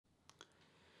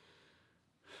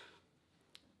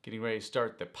Getting ready to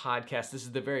start the podcast. This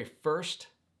is the very first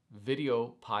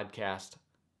video podcast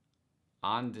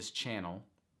on this channel.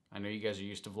 I know you guys are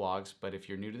used to vlogs, but if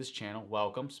you're new to this channel,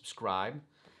 welcome, subscribe.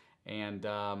 And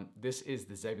this is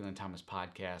the Zebulon Thomas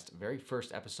Podcast, very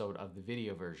first episode of the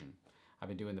video version. I've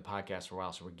been doing the podcast for a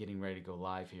while, so we're getting ready to go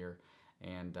live here.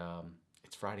 And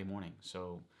it's Friday morning,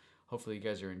 so hopefully you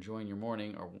guys are enjoying your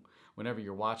morning, or whenever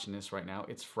you're watching this right now,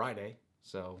 it's Friday,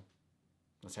 so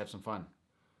let's have some fun.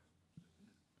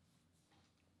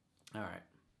 All right.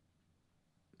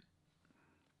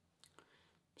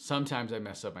 Sometimes I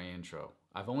mess up my intro.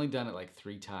 I've only done it like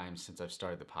 3 times since I've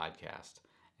started the podcast,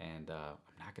 and I'm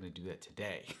not going to do that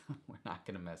today. We're not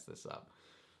going to mess this up.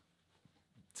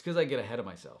 It's because I get ahead of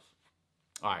myself.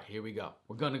 All right, here we go.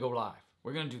 We're going to go live.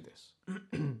 We're going to do this.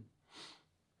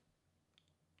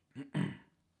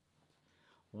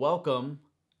 Welcome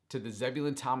to the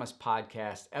Zebulon Thomas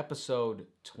Podcast, episode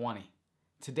 20.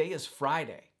 Today is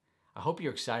Friday. I hope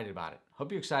you're excited about it.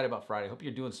 Hope you're excited about Friday. Hope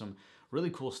you're doing some really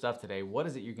cool stuff today. What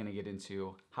is it you're going to get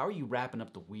into? How are you wrapping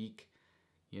up the week?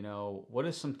 You know, what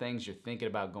are some things you're thinking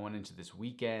about going into this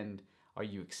weekend? Are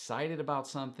you excited about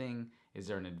something? Is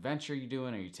there an adventure you're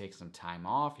doing? Are you taking some time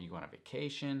off? Are you going on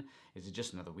vacation? Is it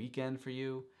just another weekend for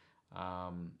you?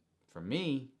 For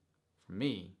me,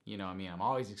 you know, I'm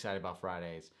always excited about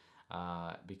Fridays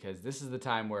because this is the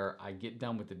time where I get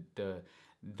done with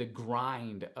the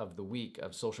grind of the week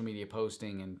of social media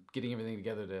posting and getting everything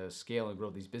together to scale and grow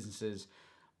these businesses.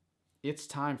 It's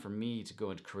time for me to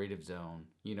go into creative zone,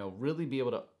 you know, really be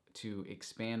able to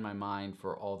expand my mind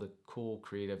for all the cool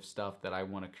creative stuff that I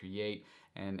want to create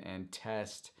and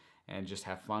test and just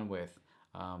have fun with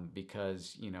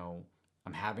because, you know,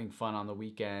 I'm having fun on the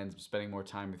weekends, I'm spending more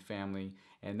time with family,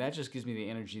 and that just gives me the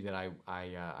energy that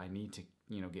I need to,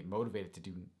 you know, get motivated to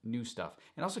do new stuff.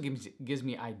 And also gives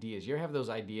me ideas. You ever have those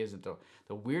ideas at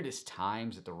the weirdest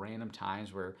times, at the random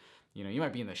times where, you know, you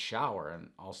might be in the shower and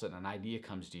all of a sudden an idea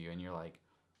comes to you and you're like,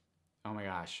 oh my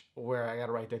gosh, where I got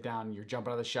to write that down. You're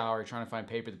jumping out of the shower, you're trying to find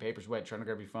paper, the paper's wet, trying to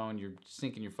grab your phone, you're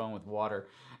sinking your phone with water.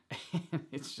 And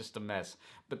it's just a mess.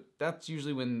 But that's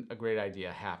usually when a great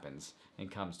idea happens and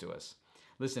comes to us.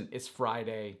 Listen, it's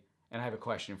Friday and I have a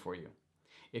question for you.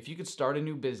 If you could start a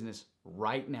new business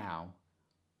right now,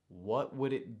 what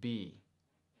would it be?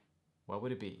 What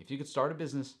would it be? If you could start a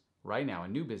business right now, a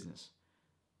new business,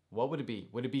 what would it be?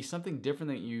 Would it be something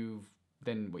different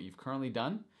than what you've currently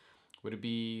done? Would it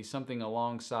be something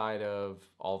alongside of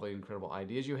all the incredible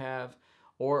ideas you have?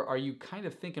 Or are you kind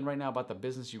of thinking right now about the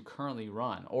business you currently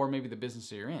run, or maybe the business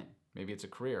that you're in? Maybe it's a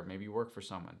career. Maybe you work for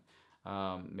someone.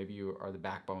 Maybe you are the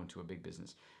backbone to a big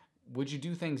business. Would you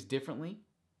do things differently?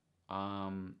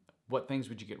 What things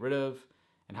would you get rid of?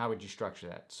 And how would you structure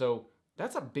that? So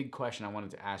that's a big question I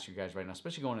wanted to ask you guys right now,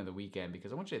 especially going into the weekend,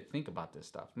 because I want you to think about this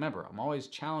stuff. Remember, I'm always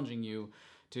challenging you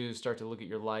to start to look at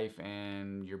your life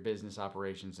and your business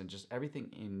operations and just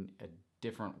everything in a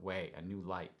different way, a new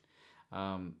light.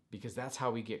 Because that's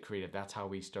how we get creative. That's how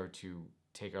we start to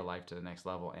take our life to the next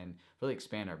level and really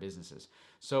expand our businesses.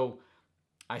 So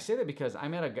I say that because I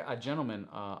met a gentleman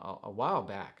a while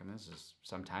back, and this is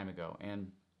some time ago,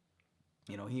 and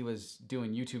you know, he was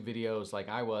doing YouTube videos like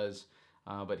I was,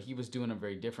 but he was doing them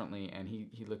very differently. And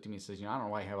he looked at me and says, you know, I don't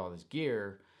know why I have all this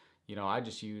gear. You know, I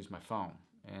just use my phone.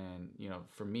 And, you know,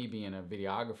 for me being a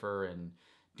videographer and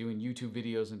doing YouTube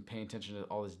videos and paying attention to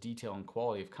all this detail and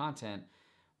quality of content,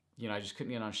 you know, I just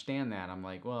couldn't even understand that. I'm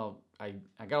like, well, I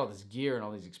got all this gear and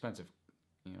all these expensive,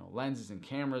 you know, lenses and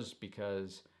cameras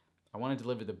because I want to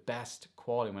deliver the best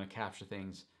quality. I want to capture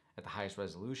things at the highest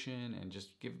resolution and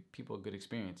just give people a good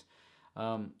experience.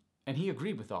 And he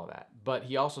agreed with all that, but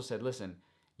he also said, listen,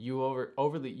 you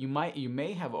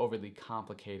may have overly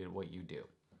complicated what you do.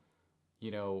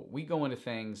 You know, we go into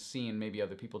things seeing maybe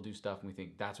other people do stuff and we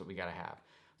think that's what we got to have.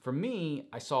 For me,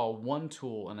 I saw one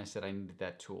tool and I said I needed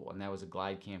that tool, and that was a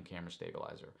GlideCam camera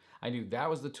stabilizer. I knew that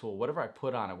was the tool. Whatever I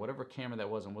put on it, whatever camera that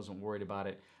was, I wasn't worried about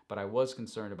it, but I was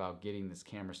concerned about getting this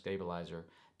camera stabilizer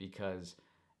because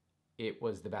it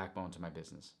was the backbone to my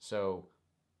business. So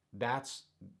that's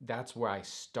where I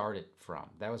started from.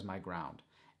 That was my ground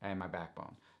and my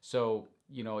backbone. So,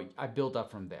 you know, I built up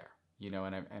from there, you know,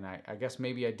 and I guess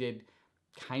maybe I did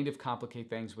kind of complicate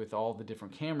things with all the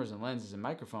different cameras and lenses and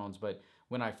microphones, but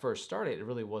when I first started, it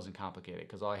really wasn't complicated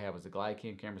because all I had was the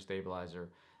GlideCam camera stabilizer,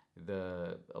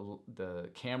 the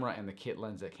camera and the kit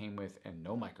lens that came with, and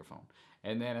no microphone.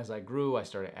 And then as I grew, I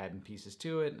started adding pieces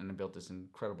to it, and I built this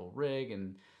incredible rig,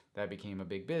 and that became a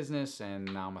big business,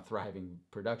 and now I'm a thriving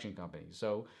production company.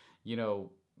 So, you know,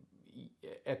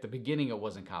 at the beginning, it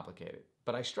wasn't complicated.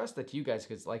 But I stress that to you guys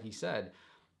because, like he said,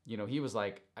 he was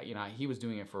like, he was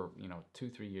doing it for,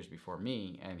 2-3 years before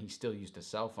me, and he still used a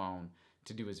cell phone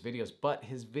to do his videos, but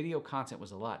his video content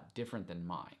was a lot different than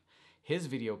mine. His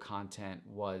video content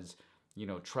was,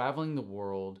 traveling the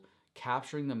world,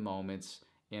 capturing the moments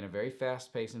in a very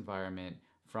fast-paced environment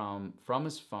from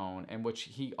his phone, and which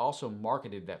he also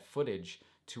marketed that footage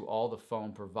to all the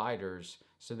phone providers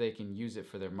so they can use it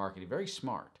for their marketing. Very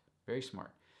smart, very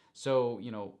smart. So,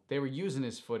 they were using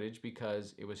his footage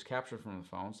because it was captured from the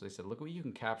phone. So they said, look what you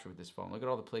can capture with this phone. Look at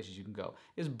all the places you can go.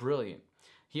 It's brilliant.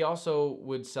 He also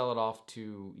would sell it off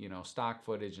to, stock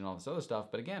footage and all this other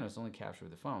stuff. But again, it was only captured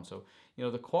with the phone. So,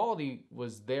 the quality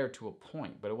was there to a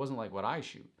point, but it wasn't like what I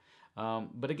shoot.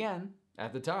 But again,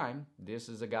 at the time, this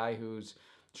is a guy who's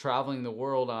traveling the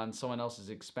world on someone else's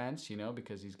expense,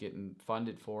 because he's getting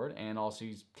funded for it. And also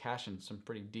he's cashing some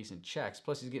pretty decent checks.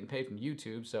 Plus he's getting paid from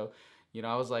YouTube. So,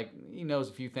 I was like, he knows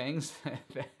a few things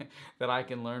that I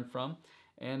can learn from.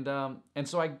 And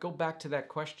so I go back to that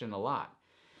question a lot.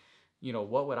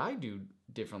 What would I do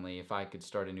differently if I could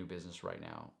start a new business right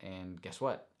now? And guess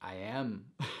what? I am.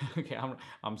 Okay,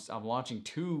 I'm launching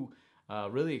two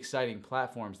really exciting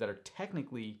platforms that are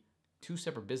technically two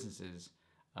separate businesses.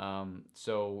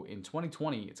 So in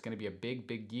 2020, it's going to be a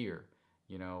big year,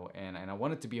 and I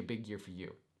want it to be a big year for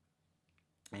you.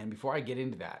 And before I get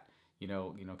into that,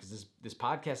 because this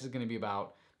podcast is going to be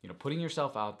about, putting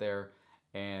yourself out there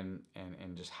and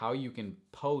just how you can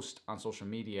post on social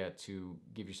media to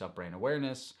give yourself brand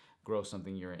awareness, grow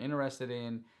something you're interested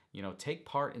in, take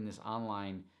part in this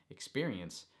online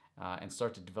experience and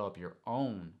start to develop your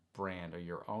own brand or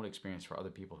your own experience for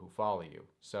other people who follow you.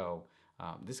 So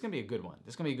this is going to be a good one.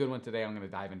 This is going to be a good one today. I'm going to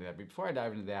dive into that. But before I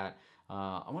dive into that,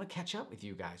 I want to catch up with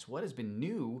you guys. What has been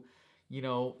new,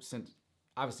 since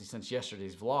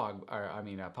yesterday's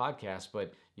podcast,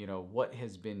 but what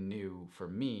has been new for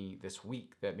me this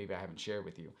week that maybe I haven't shared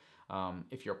with you.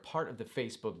 If you're part of the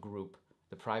Facebook group,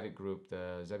 the private group,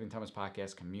 the Zebulon Thomas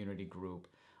Podcast community group,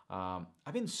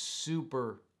 I've been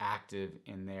super active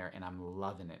in there and I'm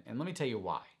loving it. And let me tell you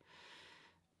why.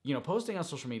 Posting on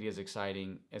social media is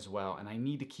exciting as well, and I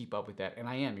need to keep up with that. And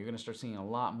I am. You're going to start seeing a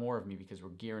lot more of me because we're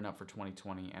gearing up for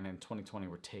 2020, and in 2020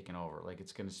 we're taking over. Like,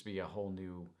 it's going to be a whole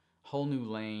new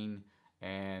lane,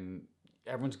 and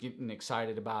everyone's getting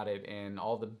excited about it, and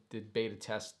all the beta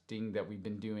testing that we've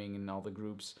been doing in all the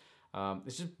groups.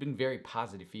 It's just been very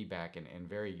positive feedback and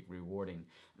very rewarding.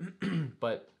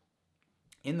 But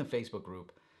in the Facebook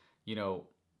group,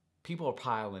 people are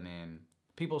piling in.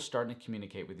 People are starting to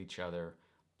communicate with each other.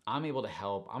 I'm able to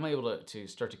help. I'm able to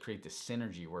start to create this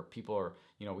synergy where people are,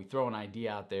 we throw an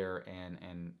idea out there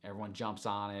and everyone jumps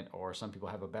on it, or some people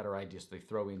have a better idea so they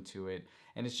throw into it.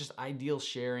 And it's just idea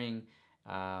sharing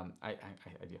and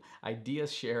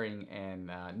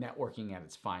networking at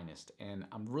its finest. And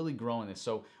I'm really growing this.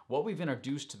 So what we've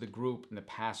introduced to the group in the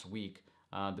past week,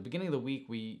 the beginning of the week,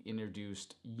 we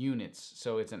introduced units.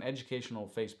 So it's an educational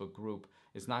Facebook group.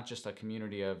 It's not just a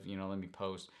community of, let me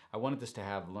post. I wanted this to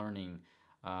have learning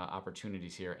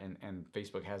opportunities here, and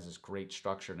Facebook has this great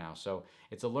structure now. So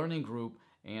it's a learning group,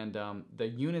 and the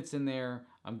units in there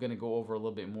I'm going to go over a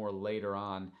little bit more later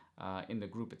on in the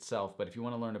group itself. But if you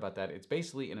want to learn about that, it's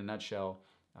basically, in a nutshell,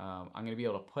 I'm going to be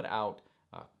able to put out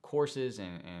courses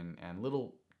and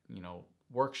little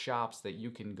workshops that you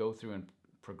can go through and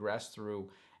progress through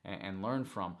and learn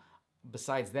from.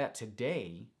 Besides that,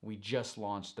 today we just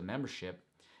launched the membership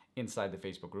inside the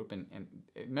Facebook group, and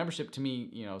membership to me,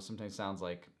 sometimes sounds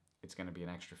like it's going to be an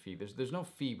extra fee. There's no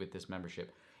fee with this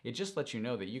membership. It just lets you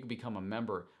know that you can become a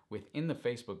member within the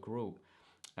Facebook group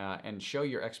and show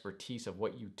your expertise of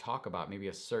what you talk about, maybe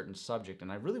a certain subject. And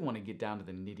I really want to get down to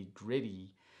the nitty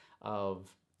gritty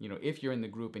of, if you're in the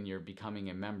group and you're becoming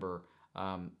a member,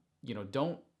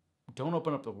 don't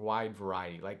open up the wide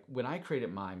variety. Like when I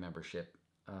created my membership,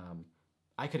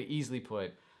 I could have easily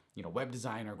put web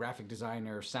designer, graphic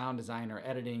designer, sound designer,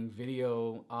 editing,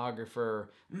 videographer,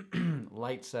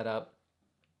 light setup,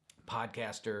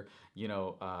 podcaster,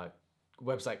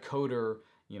 website coder,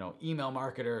 email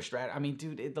marketer, I mean,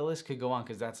 dude, the list could go on,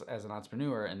 because that's, as an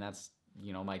entrepreneur, and that's,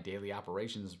 my daily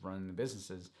operations running the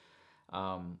businesses.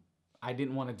 I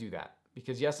didn't want to do that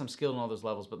because, yes, I'm skilled in all those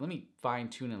levels, but let me fine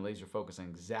tune and laser focus on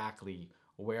exactly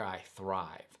where I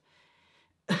thrive.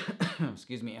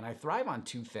 Excuse me. And I thrive on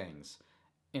two things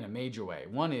in a major way.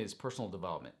 One is personal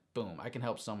development. Boom. I can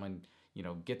help someone,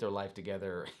 get their life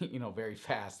together, very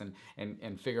fast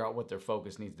and figure out what their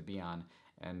focus needs to be on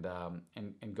and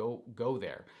go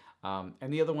there.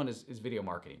 And the other one is video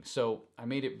marketing. So I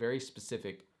made it very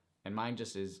specific, and mine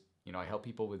just is, I help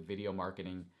people with video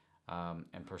marketing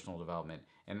and personal development.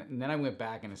 And then I went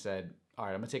back and I said, all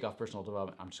right, I'm gonna take off personal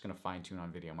development. I'm just gonna fine tune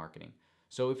on video marketing.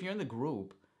 So if you're in the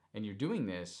group and you're doing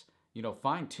this,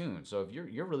 fine tune. So if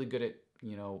you're really good at,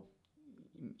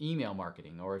 email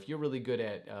marketing, or if you're really good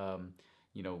at,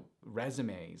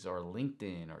 resumes or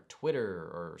LinkedIn or Twitter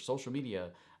or social media,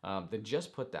 then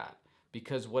just put that.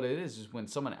 Because what it is when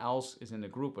someone else is in the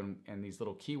group and these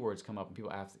little keywords come up and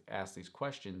people ask these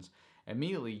questions,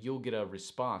 immediately you'll get a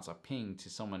response, a ping to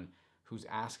someone who's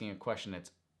asking a question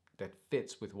that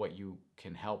fits with what you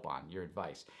can help on, your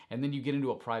advice. And then you get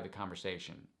into a private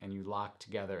conversation and you lock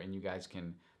together and you guys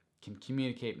can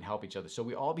communicate and help each other. So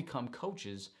we all become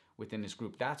coaches within this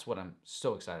group. That's what I'm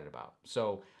so excited about.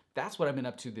 So that's what I've been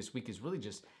up to this week, is really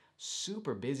just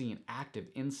super busy and active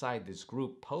inside this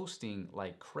group, posting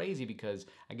like crazy, because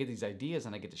I get these ideas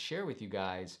and I get to share with you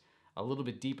guys a little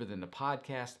bit deeper than the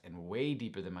podcast and way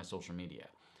deeper than my social media.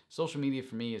 Social media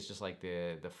for me is just like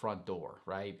the front door,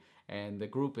 right? And the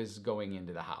group is going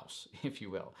into the house, if you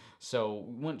will. So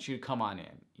we want you to come on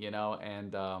in,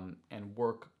 and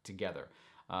work together.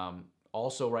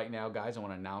 Also right now, guys, I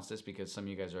want to announce this because some of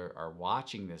you guys are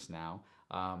watching this now.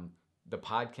 The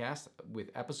podcast, with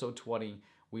episode 20,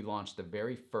 we launched the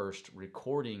very first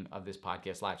recording of this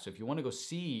podcast live. So if you want to go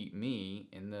see me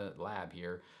in the lab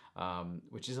here,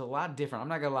 which is a lot different. I'm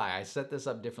not going to lie. I set this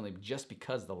up differently just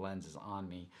because the lens is on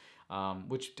me,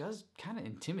 which does kind of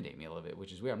intimidate me a little bit,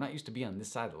 which is weird. I'm not used to being on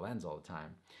this side of the lens all the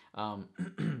time.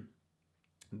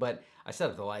 But I set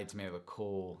up the lights, made it look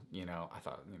cool. I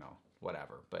thought,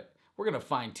 whatever. But we're going to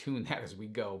fine tune that as we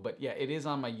go. But yeah, it is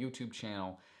on my YouTube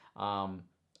channel.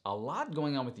 A lot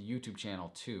going on with the YouTube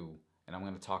channel too, and I'm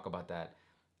going to talk about that.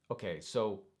 Okay,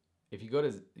 so if you go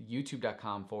to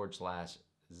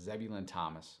youtube.com/Zebulon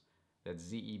Thomas, that's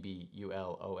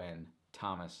Zebulon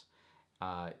Thomas,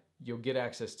 you'll get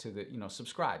access to the,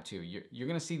 subscribe to. You're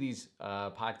going to see these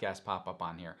podcasts pop up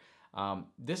on here.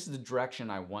 This is the direction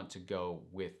I want to go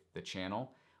with the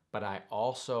channel, but I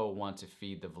also want to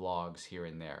feed the vlogs here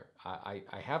and there. I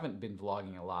haven't been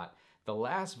vlogging a lot. The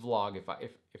last vlog,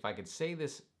 if I could say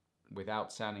this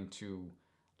without sounding too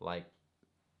like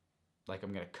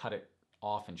I'm gonna cut it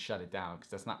off and shut it down, because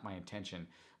that's not my intention.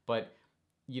 But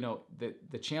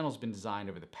the channel's been designed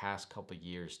over the past couple of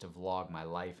years to vlog my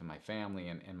life and my family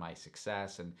and my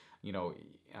success. And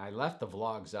I left the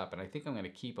vlogs up, and I think I'm gonna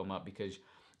keep them up, because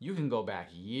you can go back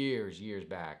years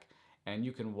back, and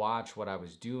you can watch what I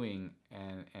was doing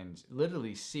and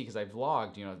literally see, because I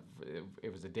vlogged,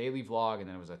 it was a daily vlog, and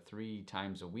then it was a 3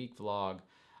 times a week vlog.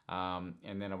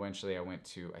 And then eventually I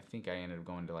ended up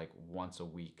going to like once a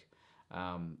week.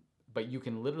 But you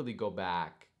can literally go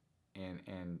back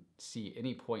and see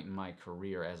any point in my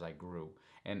career as I grew.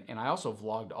 And I also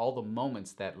vlogged all the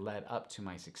moments that led up to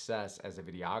my success as a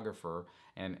videographer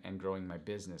and growing my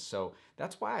business. So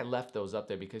that's why I left those up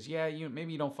there, because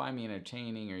maybe you don't find me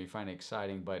entertaining or you find it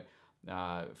exciting, but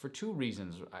for 2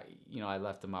 reasons, I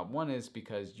left them up. One is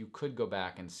because you could go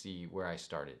back and see where I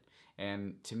started.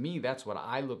 And to me, that's what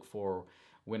I look for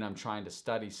when I'm trying to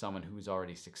study someone who's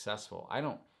already successful. I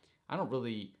don't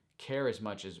really care as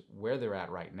much as where they're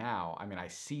at right now. I mean, I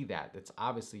see that. That's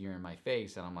obviously you're in my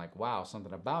face, and I'm like, wow,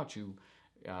 something about you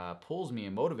pulls me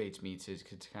and motivates me to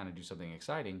kind of do something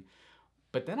exciting.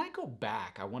 But then I go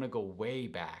back. I want to go way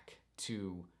back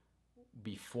to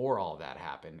before all that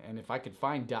happened. And if I could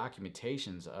find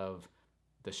documentations of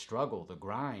the struggle, the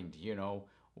grind,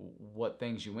 what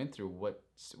things you went through, what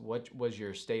was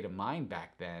your state of mind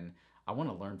back then, I want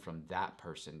to learn from that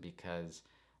person, because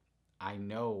I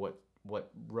know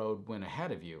what road went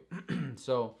ahead of you.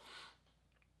 So,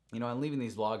 I'm leaving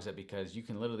these vlogs up because you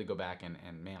can literally go back and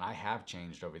man, I have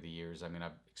changed over the years. I mean,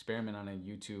 I've experimented on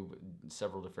YouTube,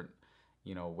 several different,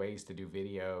 ways to do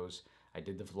videos. I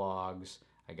did the vlogs.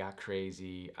 I got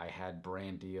crazy. I had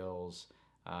brand deals.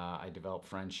 I developed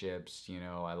friendships.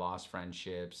 I lost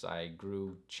friendships. I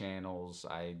grew channels.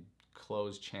 I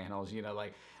closed channels.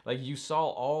 Like you saw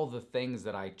all the things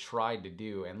that I tried to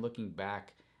do, and looking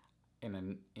back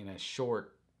in a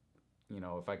short,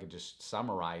 if I could just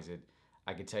summarize it,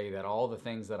 I could tell you that all the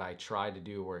things that I tried to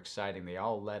do were exciting. They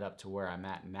all led up to where I'm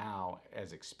at now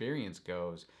as experience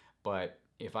goes. But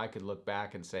if I could look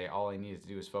back and say all I needed to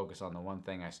do is focus on the one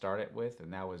thing I started with,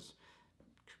 and that was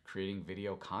creating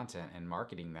video content and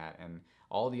marketing that, and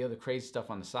all the other crazy stuff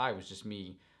on the side was just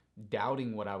me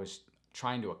doubting what I was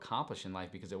trying to accomplish in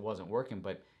life because it wasn't working.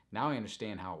 But now I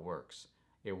understand how it works.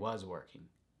 It was working.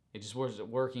 It just wasn't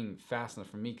working fast enough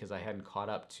for me because I hadn't caught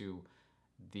up to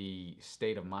the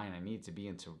state of mind I needed to be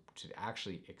in to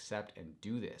actually accept and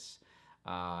do this.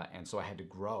 And so I had to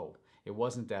grow. It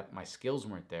wasn't that my skills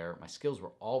weren't there. My skills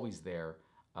were always there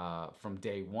from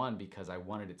day one, because I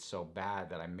wanted it so bad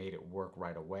that I made it work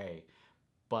right away.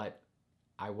 but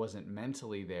I wasn't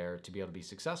mentally there to be able to be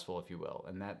successful, if you will.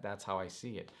 And that's how I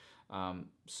see it.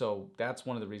 So that's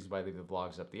one of the reasons why I leave the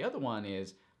vlogs up. The other one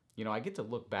is, I get to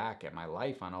look back at my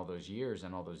life on all those years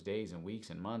and all those days and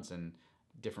weeks and months and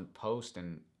different posts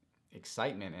and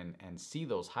excitement and see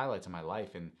those highlights of my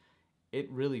life. And it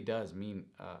really does mean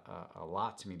a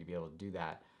lot to me to be able to do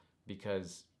that,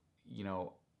 because,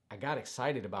 I got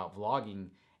excited about vlogging.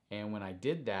 And when I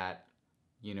did that,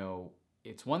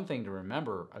 it's one thing to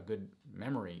remember a good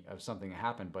memory of something that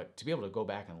happened, but to be able to go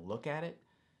back and look at it,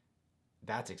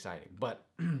 that's exciting. But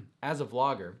as a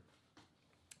vlogger,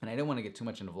 and I don't want to get too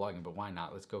much into vlogging, but why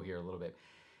not? Let's go here a little bit.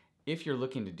 If you're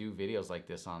looking to do videos like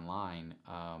this online,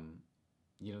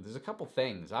 there's a couple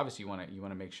things. Obviously, you want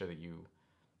to make sure that you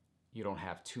don't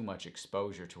have too much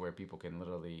exposure to where people can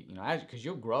literally, because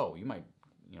you'll grow. You might,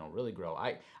 really grow.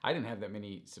 I didn't have that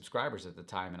many subscribers at the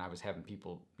time, and I was having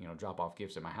people, drop off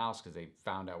gifts at my house because they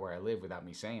found out where I live without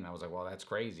me saying. I was like, well, that's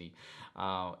crazy.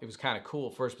 It was kind of cool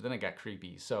at first, but then it got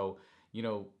creepy. So,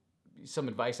 some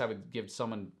advice I would give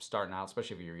someone starting out,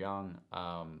 especially if you're young,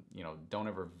 don't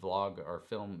ever vlog or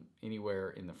film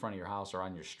anywhere in the front of your house or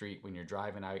on your street when you're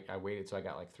driving. I waited till I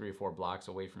got like 3 or 4 blocks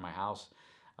away from my house,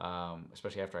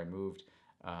 especially after I moved,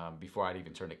 before I'd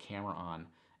even turn the camera on.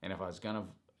 And if I was gonna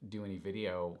do any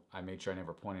video, I made sure I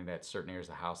never pointed at certain areas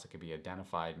of the house that could be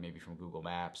identified, maybe from Google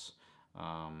Maps,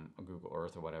 or Google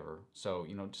Earth or whatever. So,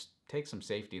 just take some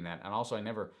safety in that. And also, I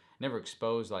never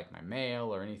exposed like my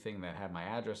mail or anything that had my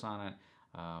address on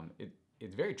it.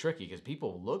 It's very tricky because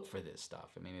people look for this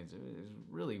stuff. I mean, it's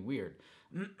really weird.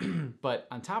 But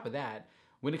on top of that,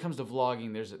 when it comes to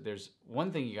vlogging, there's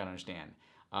one thing you gotta understand.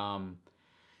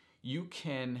 You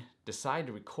can decide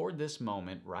to record this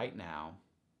moment right now,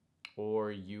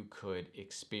 or you could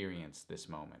experience this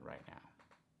moment right now.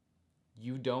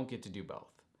 You don't get to do both.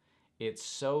 It's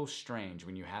so strange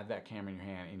when you have that camera in your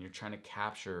hand and you're trying to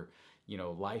capture,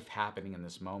 life happening in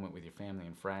this moment with your family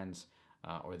and friends,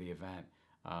 or the event.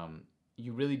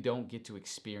 You really don't get to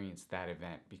experience that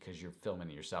event because you're filming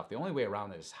it yourself. The only way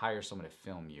around it is hire someone to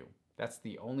film you. That's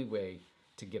the only way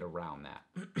to get around that.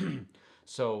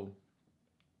 So,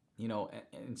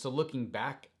 and so looking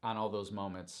back on all those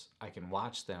moments, I can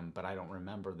watch them, but I don't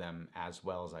remember them as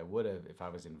well as I would have if I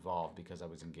was involved, because I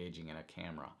was engaging in a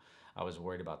camera. I was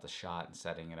worried about the shot and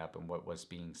setting it up and what was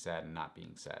being said and not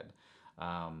being said,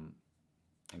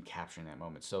 and capturing that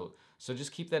moment. So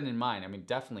just keep that in mind. I mean,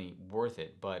 definitely worth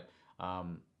it. But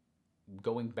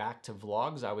going back to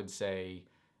vlogs, I would say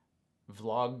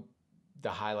vlog the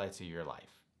highlights of your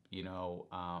life.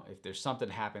 If there's something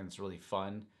that happens that's really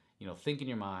fun, think in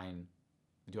your mind,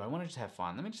 do I want to just have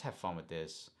fun? Let me just have fun with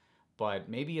this. But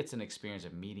maybe it's an experience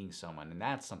of meeting someone, and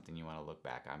that's something you want to look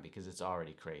back on because it's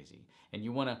already crazy. And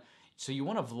you want to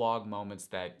vlog moments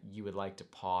that you would like to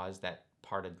pause that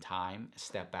part of time,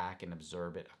 step back and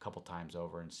observe it a couple times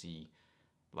over and see,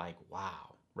 like,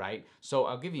 wow, right? So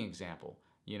I'll give you an example.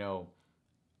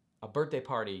 A birthday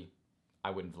party, I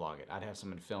wouldn't vlog it. I'd have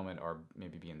someone film it or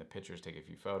maybe be in the pictures, take a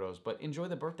few photos, but enjoy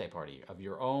the birthday party of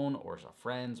your own or a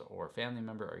friend's or a family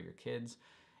member or your kids.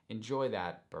 Enjoy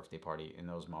that birthday party in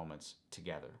those moments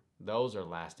together. Those are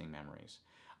lasting memories.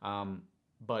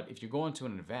 But if you're going to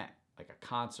an event, like a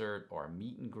concert or a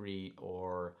meet and greet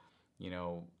or,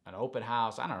 an open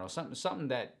house, I don't know, something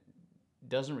that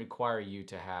doesn't require you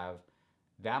to have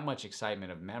that much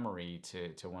excitement of memory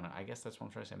to want to, I guess that's what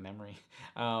I'm trying to say, memory,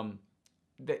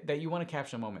 that you want to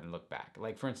capture a moment and look back.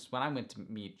 Like, for instance, when I went to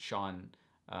meet Sean,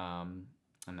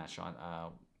 not Sean,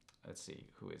 let's see,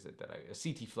 who is it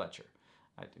C.T. Fletcher.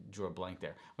 I drew a blank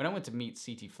there. When I went to meet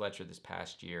C.T. Fletcher this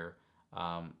past year,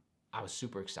 I was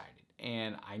super excited.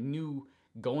 And I knew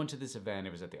going to this event,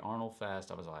 it was at the Arnold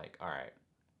Fest, I was like, all right,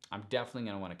 I'm definitely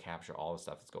going to want to capture all the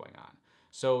stuff that's going on.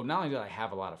 So not only did I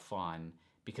have a lot of fun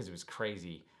because it was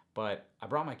crazy, but I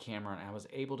brought my camera and I was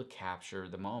able to capture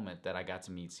the moment that I got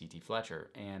to meet C.T. Fletcher,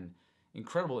 and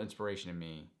incredible inspiration to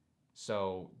me.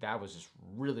 So that was just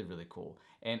really, really cool.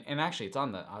 And actually it's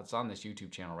on this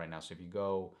YouTube channel right now. So if you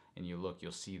go and you look,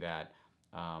 you'll see that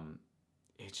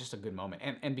it's just a good moment.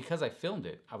 And because I filmed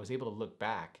it, I was able to look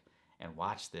back and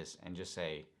watch this and just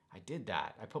say, I did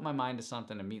that. I put my mind to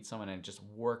something to meet someone and it just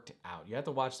worked out. You have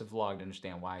to watch the vlog to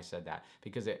understand why I said that,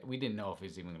 because we didn't know if it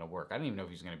was even going to work. I didn't even know if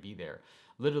he was going to be there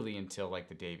literally until like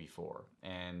the day before.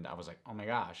 And I was like, oh my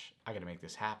gosh, I got to make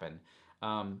this happen.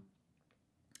 And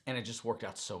it just worked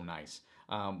out so nice.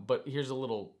 But here's a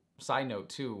little side note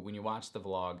too. When you watch the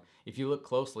vlog, if you look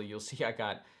closely, you'll see I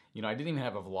got, I didn't even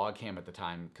have a vlog cam at the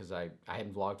time because I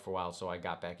hadn't vlogged for a while, so I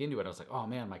got back into it. I was like, oh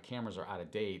man, my cameras are out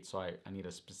of date, so I need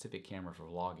a specific camera for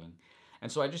vlogging.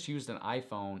 And so I just used an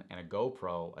iPhone and a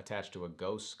GoPro attached to a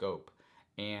Go scope.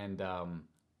 And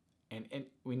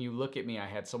when you look at me, I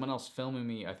had someone else filming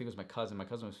me. I think it was my cousin. My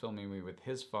cousin was filming me with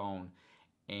his phone,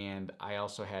 and I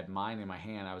also had mine in my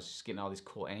hand. I was just getting all these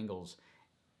cool angles,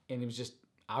 and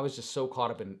I was just so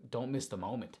caught up in don't miss the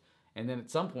moment. And then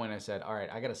at some point I said, all right,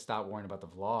 I got to stop worrying about the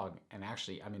vlog, and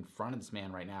actually I'm in front of this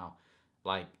man right now.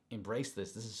 Like, embrace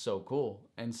this. This is so cool.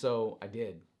 And so I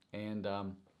did, and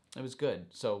it was good.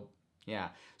 So yeah.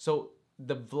 So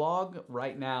the vlog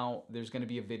right now, there's going to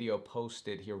be a video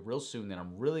posted here real soon that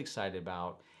I'm really excited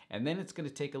about, and then it's going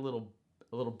to take a little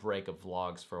break of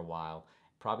vlogs for a while,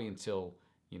 probably until,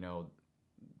 you know,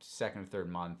 second or third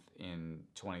month in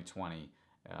 2020,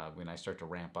 when I start to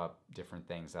ramp up different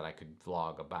things that I could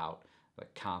vlog about,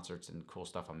 like concerts and cool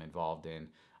stuff I'm involved in.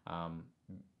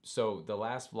 So the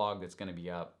last vlog that's going to be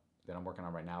up that I'm working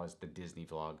on right now is the Disney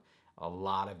vlog. A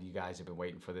lot of you guys have been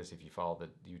waiting for this if you follow the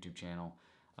YouTube channel.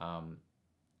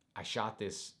 I shot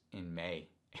this in May,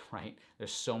 right?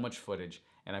 There's so much footage,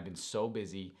 and I've been so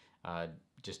busy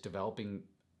just developing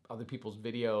other people's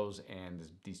videos and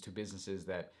these two businesses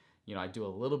that, you know, I do a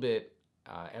little bit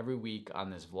every week on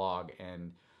this vlog,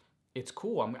 and it's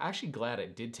cool. I'm actually glad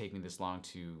it did take me this long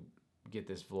to get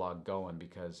this vlog going,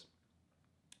 because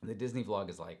the Disney vlog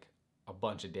is like a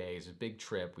bunch of days, a big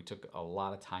trip. We took a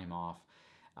lot of time off,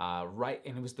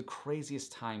 and it was the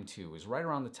craziest time too. It was right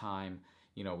around the time,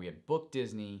 you know, we had booked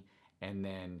Disney, and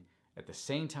then at the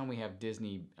same time we have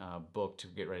Disney booked to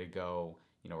get ready to go,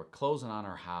 you know, we're closing on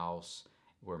our house,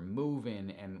 we're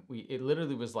moving, and it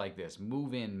literally was like this: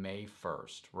 move in May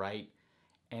 1st, right?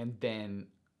 And then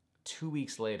 2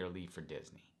 weeks later, leave for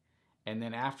Disney. And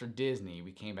then after Disney,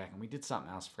 we came back and we did something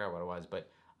else. I forgot what it was, but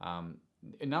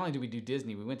not only did we do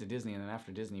Disney, we went to Disney, and then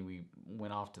after Disney, we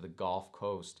went off to the Gulf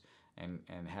Coast and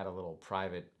had a little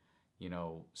private, you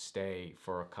know, stay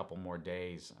for a couple more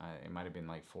days. It might have been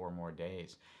like 4 more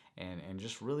days, and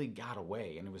just really got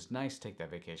away. And it was nice to take that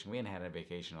vacation. We hadn't had a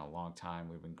vacation in a long time.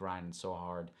 We've been grinding so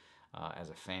hard as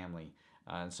a family,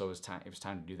 and so it was time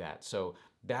to do that. So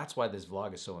that's why this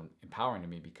vlog is so empowering to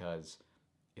me, because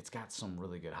it's got some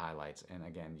really good highlights, and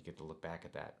again, you get to look back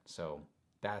at that. So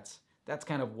that's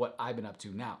kind of what I've been up to.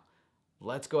 Now,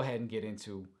 let's go ahead and get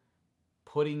into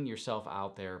putting yourself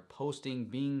out there, posting,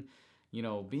 being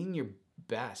your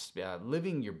best,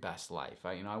 living your best life.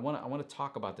 I want to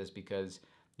talk about this because,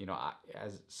 you know,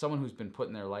 as someone who's been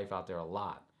putting their life out there a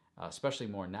lot, especially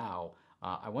more now,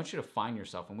 I want you to find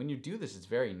yourself. And when you do this, it's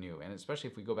very new. And especially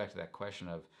if we go back to that question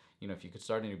of, you know, if you could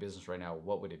start a new business right now,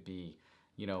 what would it be?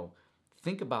 You know,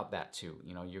 think about that too.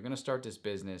 You know, you're going to start this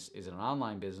business. Is it an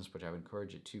online business, which I would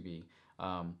encourage it to be?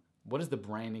 What is the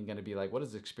branding going to be like? What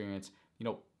is the experience? You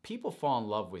know, people fall in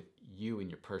love with you and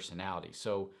your personality.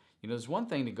 So, you know, there's one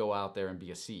thing to go out there and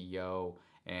be a CEO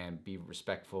and be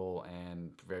respectful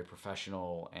and very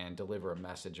professional and deliver a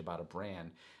message about a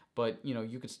brand. But, you know,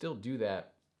 you could still do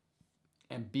that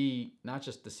and be not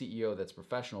just the CEO that's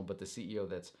professional, but the CEO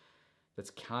that's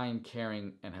kind,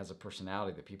 caring, and has a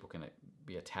personality that people can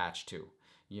be attached to.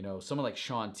 You know, someone like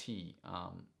Shaun T,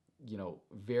 you know,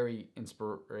 very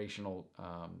inspirational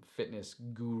fitness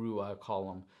guru, I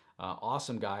call him.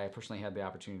 Awesome guy. I personally had the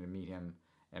opportunity to meet him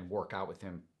and work out with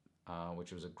him,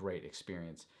 which was a great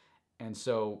experience. And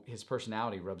so his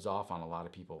personality rubs off on a lot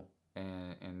of people,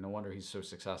 and no wonder he's so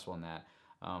successful in that.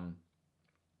 And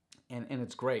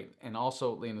it's great. And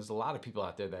also, Liam, there's a lot of people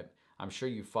out there that I'm sure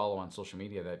you follow on social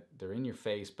media that they're in your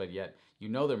face, but yet you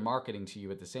know they're marketing to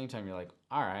you. At the same time, you're like,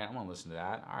 all right, I'm gonna listen to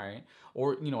that. All right.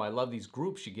 Or, you know, I love these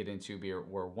groups you get into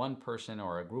where one person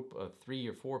or a group of 3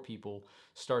 or 4 people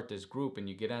start this group, and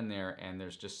you get in there and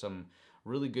there's just some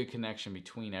really good connection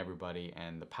between everybody,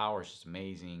 and the power is just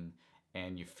amazing,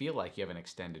 and you feel like you have an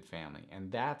extended family.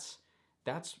 And that's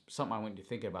something I want you to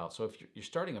think about. So if you're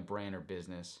starting a brand or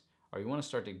business, or you want to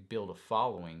start to build a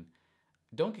following,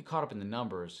 don't get caught up in the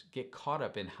numbers. Get caught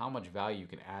up in how much value you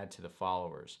can add to the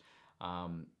followers.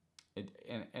 You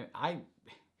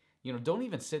know, don't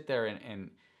even sit there and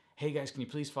hey guys, can you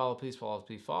please follow, please follow,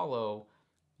 please follow.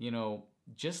 You know,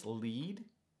 just lead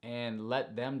and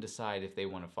let them decide if they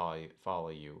want to follow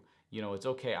you. You know, it's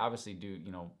okay. Obviously, do,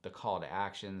 you know, the call to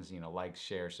actions. You know, like,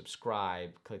 share, subscribe.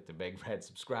 Click the big red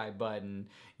subscribe button.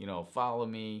 You know, follow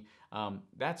me.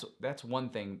 That's one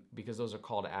thing, because those are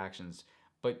call to actions.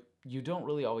 But you don't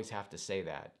really always have to say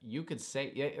that. You could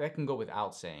say, yeah, that can go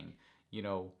without saying. You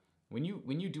know, when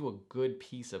you do a good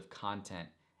piece of content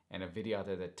and a video out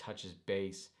there that touches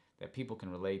base, that people can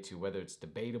relate to, whether it's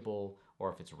debatable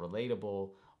or if it's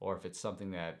relatable or if it's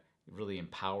something that really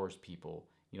empowers people,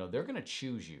 you know, they're going to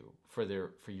choose you for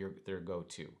their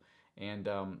go-to. And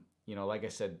you know, like I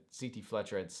said, C.T.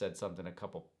 Fletcher had said something a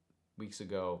couple weeks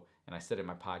ago, and I said it in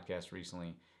my podcast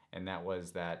recently, and that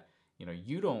was that,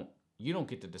 you don't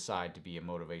get to decide to be a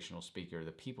motivational speaker.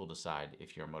 The people decide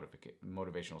if you're a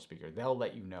motivational speaker. They'll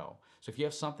let you know. So if you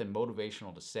have something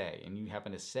motivational to say and you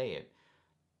happen to say it,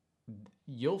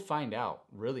 you'll find out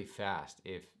really fast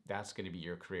if that's going to be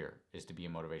your career, is to be a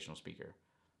motivational speaker.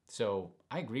 So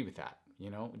I agree with that.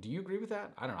 Do you agree with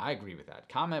that? I don't know. I agree with that.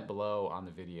 Comment below on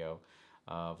the video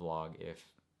vlog if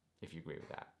you agree with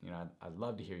that. I'd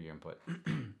love to hear your input,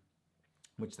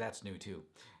 which that's new too.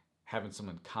 Having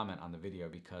someone comment on the video,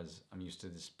 because I'm used to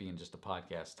this being just a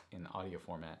podcast in audio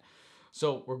format.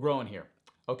 So we're growing here.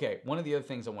 Okay, one of the other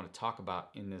things I want to talk about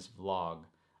in this vlog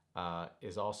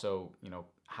is also,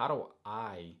 how do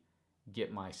I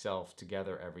get myself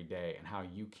together every day, and how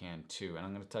you can too. And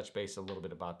I'm going to touch base a little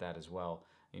bit about that as well.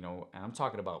 And I'm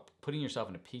talking about putting yourself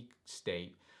in a peak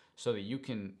state so that you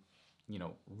can,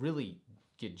 really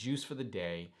get juice for the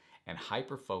day and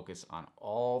hyper focus on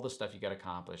all the stuff you got to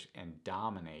accomplish and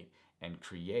dominate and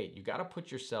create. You got to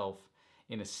put yourself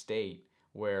in a state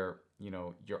where,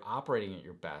 you're operating at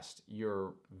your best.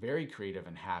 You're very creative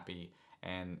and happy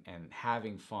and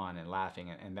having fun and laughing.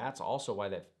 And that's also why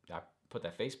I put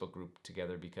that Facebook group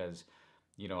together, because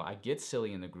I get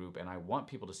silly in the group and I want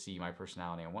people to see my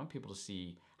personality. I want people to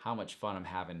see how much fun I'm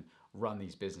having run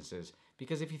these businesses.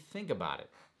 Because if you think about it,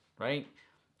 right?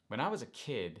 When I was a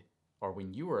kid, or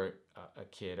when you were a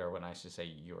kid, or when I should say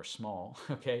you were small,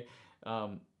 okay?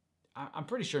 I'm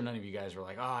pretty sure none of you guys were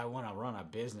like, oh, I want to run a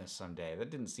business someday. That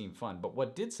didn't seem fun. But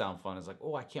what did sound fun is like,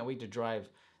 oh, I can't wait to drive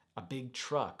a big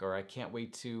truck, or I can't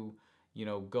wait to,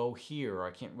 go here, or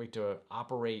I can't wait to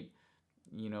operate,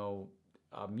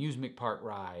 amusement park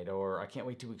ride, or I can't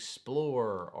wait to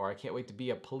explore, or I can't wait to be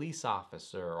a police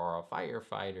officer or a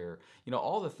firefighter.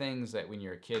 All the things that when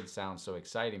you're a kid sound so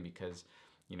exciting, because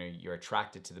you're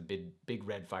attracted to the big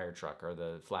red fire truck or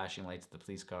the flashing lights of the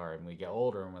police car. And we get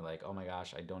older and we're like, oh my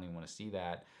gosh, I don't even want to see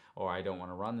that, or I don't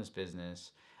want to run this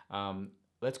business.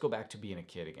 Let's go back to being a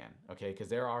kid again, okay? Because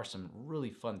there are some really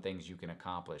fun things you can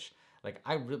accomplish. Like,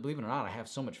 believe it or not, I have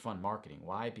so much fun marketing.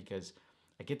 Why? Because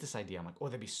I get this idea. I'm like, oh,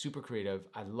 that'd be super creative.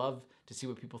 I love to see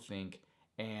what people think.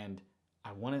 And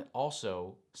I want to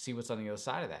also see what's on the other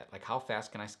side of that. Like, how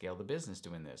fast can I scale the business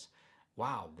doing this?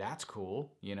 Wow, that's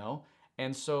cool,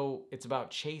 And so it's about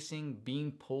chasing,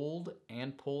 being pulled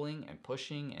and pulling and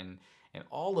pushing and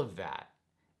all of that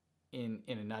in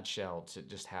a nutshell, to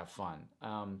just have fun.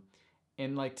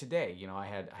 And like today, I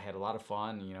had a lot of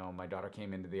fun. My daughter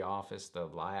came into the office, the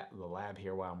lab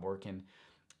here while I'm working,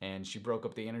 and she broke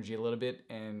up the energy a little bit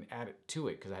and added to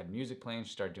it, because I had music playing.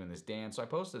 She started doing this dance. So I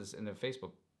posted this in the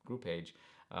Facebook group page.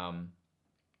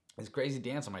 This crazy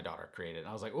dance that my daughter created. And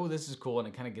I was like, oh, this is cool. And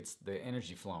it kind of gets the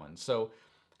energy flowing. So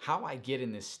how I get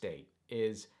in this state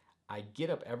is I get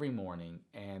up every morning,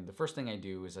 and the first thing I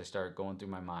do is I start going through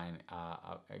my mind,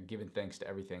 giving thanks to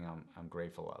everything I'm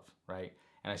grateful of, right?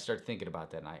 And I start thinking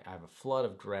about that, and I have a flood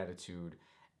of gratitude,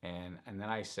 and then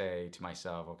I say to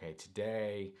myself, okay,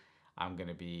 today I'm going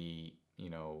to be,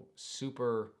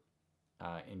 super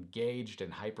engaged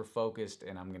and hyper-focused,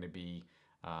 and I'm going to be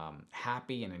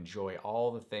happy and enjoy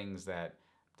all the things that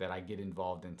I get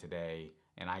involved in today,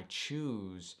 and I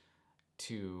choose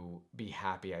to be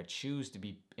happy. I choose to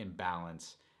be in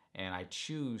balance, and I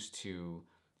choose to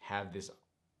have this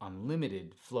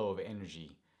unlimited flow of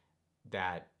energy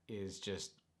that is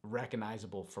just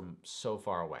recognizable from so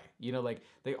far away.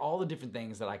 All the different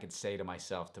things that I could say to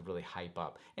myself to really hype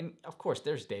up. And of course,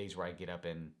 there's days where I get up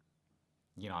and,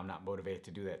 I'm not motivated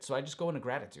to do that. So I just go into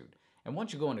gratitude. And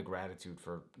once you go into gratitude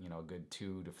for, a good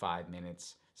 2 to 5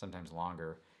 minutes, sometimes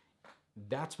longer,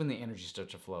 that's when the energy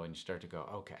starts to flow and you start to go,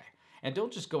 okay. And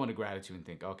don't just go into gratitude and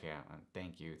think, okay,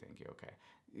 thank you, okay.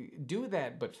 Do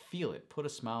that, but feel it. Put a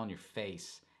smile on your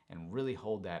face and really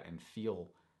hold that and feel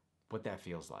what that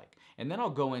feels like. And then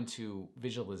I'll go into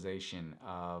visualization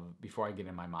before I get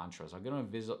in my mantras.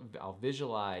 I'll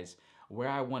visualize where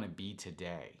I want to be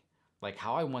today, like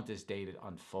how I want this day to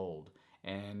unfold.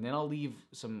 And then I'll leave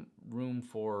some room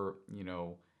for,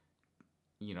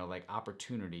 like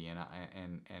opportunity and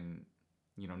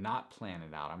not plan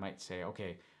it out. I might say,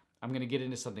 okay, I'm going to get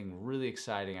into something really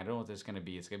exciting. I don't know what this is going to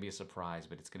be. It's going to be a surprise,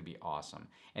 but it's going to be awesome.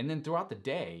 And then throughout the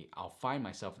day, I'll find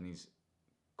myself in these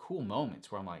cool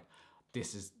moments where I'm like,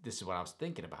 this is what I was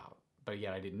thinking about, but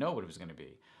yet I didn't know what it was going to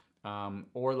be.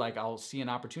 Or like I'll see an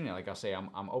opportunity. Like I'll say,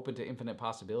 I'm open to infinite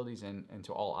possibilities and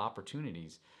to all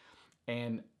opportunities.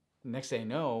 And next thing I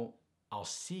know, I'll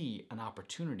see an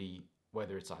opportunity,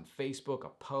 whether it's on Facebook, a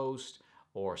post,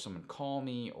 or someone call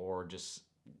me, or just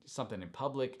something in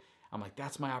public. I'm like,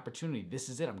 that's my opportunity. This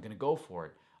is it. I'm going to go for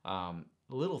it.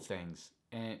 Little things.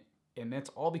 And And that's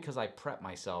all because I prep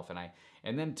myself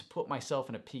and then to put myself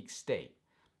in a peak state.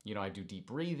 I do deep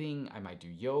breathing, I might do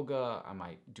yoga, I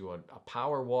might do a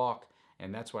power walk,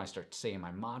 and that's when I start saying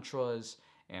my mantras,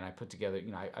 and I put together,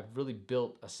 I've really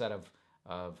built a set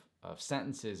of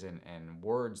sentences and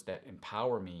words that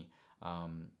empower me.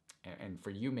 And for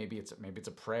you, maybe it's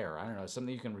a prayer. I don't know,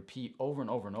 something you can repeat over and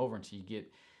over and over until you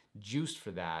get juiced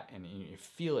for that, and you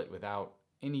feel it without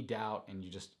any doubt, and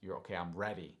you're okay. I'm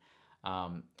ready.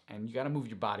 And you got to move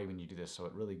your body when you do this, so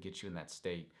it really gets you in that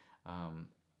state.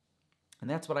 And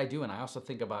that's what I do. And I also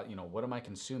think about, what am I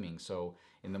consuming? So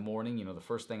in the morning, the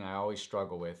first thing I always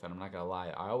struggle with, and I'm not gonna lie,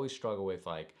 I always struggle with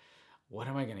like, what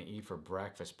am I gonna eat for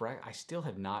breakfast? I still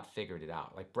have not figured it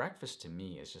out. Like breakfast to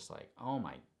me is just like, oh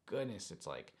my goodness. It's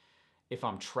like, if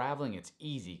I'm traveling, it's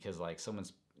easy because like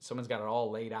someone's got it all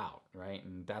laid out, right?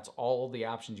 And that's all the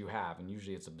options you have. And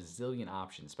usually it's a bazillion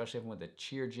options, especially if I'm with the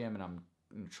cheer gym and I'm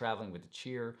traveling with the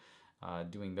cheer,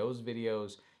 doing those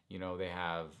videos. They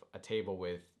have a table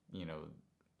with,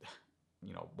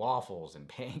 waffles and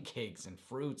pancakes and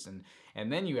fruits,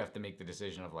 and then you have to make the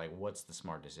decision of like, what's the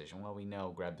smart decision? Well, we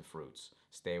know, grab the fruits,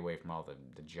 stay away from all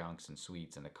the junks and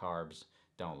sweets and the carbs.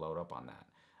 Don't load up on that.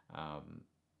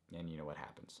 And you know what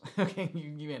happens. Okay,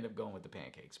 you end up going with the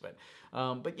pancakes, but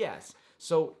yes.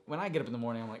 So when I get up in the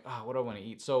morning, I'm like, what do I want to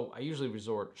eat? So I usually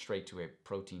resort straight to a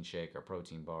protein shake or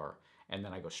protein bar, and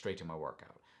then I go straight to my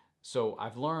workout. So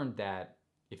I've learned that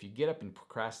if you get up and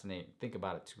procrastinate, think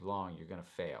about it too long, you're gonna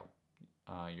fail.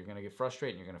 You're gonna get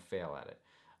frustrated and you're gonna fail at it.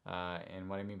 And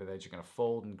what I mean by that is you're gonna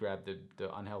fold and grab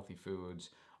the unhealthy foods,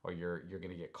 or you're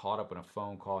gonna get caught up in a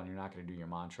phone call and you're not gonna do your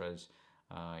mantras.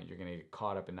 You're gonna get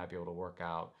caught up and not be able to work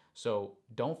out. So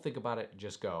don't think about it,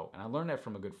 just go. And I learned that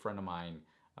from a good friend of mine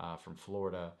from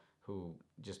Florida, who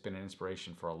just been an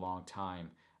inspiration for a long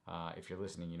time. If you're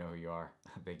listening, you know who you are.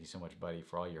 Thank you so much, buddy,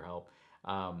 for all your help.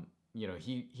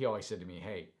 He always said to me,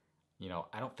 hey,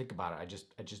 I don't think about it.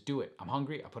 I just do it. I'm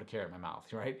hungry. I put a carrot in my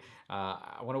mouth, right?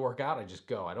 I want to work out. I just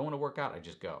go. I don't want to work out. I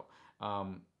just go.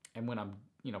 And when I'm,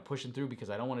 pushing through because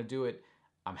I don't want to do it,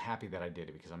 I'm happy that I did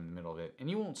it because I'm in the middle of it. And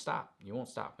you won't stop. You won't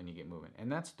stop when you get moving.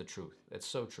 And that's the truth. That's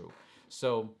so true.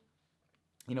 So,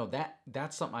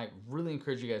 that's something I really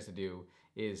encourage you guys to do,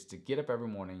 is to get up every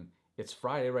morning. It's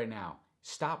Friday right now.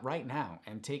 Stop right now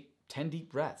and take 10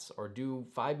 deep breaths or do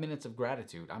 5 minutes of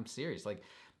gratitude. I'm serious. Like,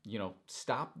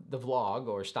 stop the vlog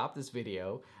or stop this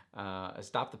video,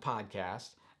 stop the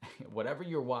podcast, whatever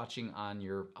you're watching on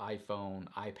your iPhone,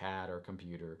 iPad, or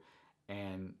computer,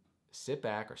 and sit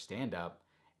back or stand up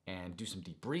and do some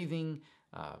deep breathing,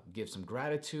 give some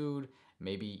gratitude,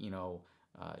 maybe,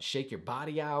 shake your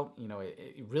body out.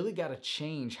 It really got to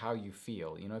change how you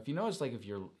feel. If you notice, like if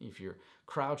you're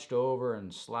crouched over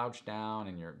and slouched down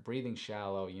and you're breathing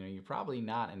shallow, you're probably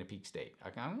not in a peak state.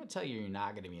 I'm going to tell you, you're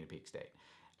not going to be in a peak state.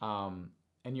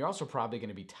 And you're also probably going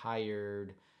to be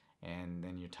tired, and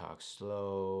then you talk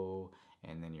slow,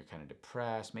 and then you're kind of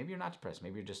depressed. Maybe you're not depressed.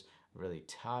 Maybe you're just really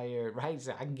tired, right?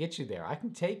 So I can get you there. I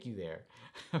can take you there,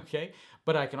 okay?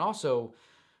 But I can also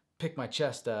pick my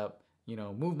chest up,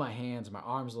 move my hands, my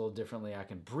arms a little differently. I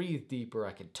can breathe deeper.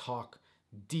 I can talk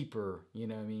deeper,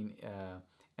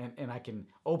 and I can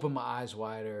open my eyes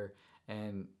wider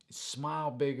and smile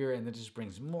bigger, and that just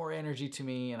brings more energy to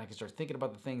me, and I can start thinking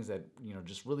about the things that,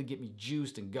 just really get me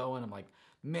juiced and going. I'm like,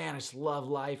 man, I just love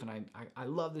life, and I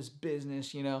love this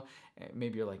business, And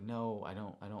maybe you're like, no, I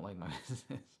don't like my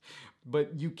business.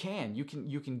 But you can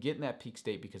get in that peak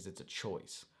state because it's a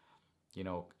choice.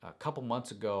 A couple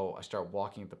months ago, I started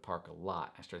walking at the park a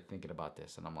lot. I started thinking about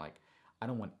this, and I'm like, I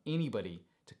don't want anybody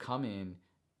to come in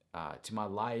to my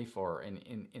life or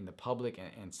in the public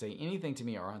and say anything to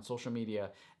me or on social media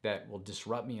that will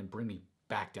disrupt me and bring me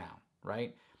back down,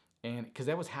 right? And because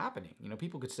that was happening,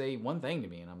 people could say one thing to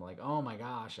me and I'm like, oh my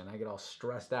gosh, and I get all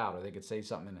stressed out. Or they could say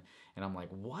something and I'm like,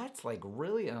 what? Like,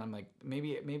 really? And I'm like,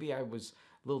 maybe I was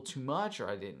a little too much,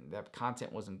 or that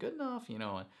content wasn't good enough,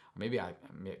 or maybe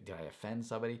did I offend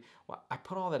somebody? Well, I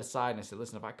put all that aside and I said,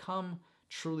 listen, if I come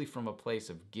truly from a place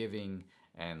of giving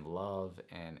and love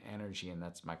and energy, and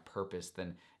that's my purpose,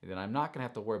 then I'm not gonna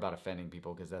have to worry about offending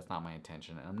people, because that's not my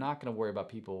intention. And I'm not gonna worry about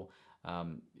people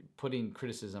putting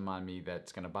criticism on me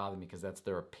that's gonna bother me, because that's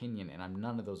their opinion, and I'm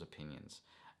none of those opinions,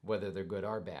 whether they're good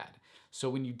or bad. So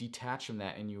when you detach from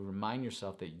that and you remind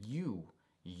yourself that you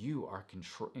are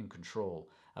in control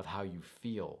of how you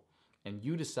feel, and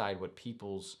you decide what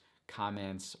people's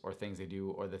comments or things they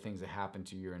do, or the things that happen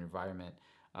to your environment,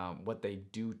 what they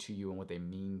do to you and what they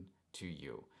mean to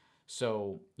you.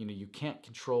 So, you can't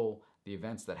control the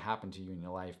events that happen to you in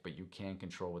your life, but you can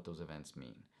control what those events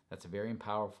mean. That's a very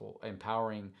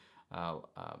empowering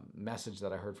message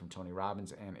that I heard from Tony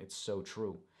Robbins, and it's so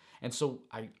true. And so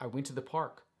I went to the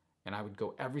park, and I would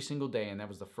go every single day, and that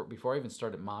was the first, before I even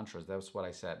started mantras, that was what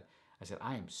I said. I said,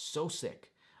 I am so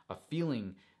sick of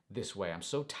feeling this way. I'm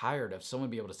so tired of someone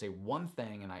being able to say one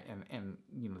thing, and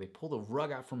they pull the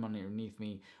rug out from underneath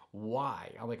me.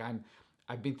 Why?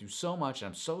 I've been through so much, and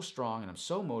I'm so strong, and I'm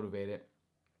so motivated,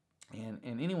 and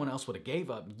anyone else would have gave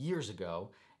up years ago,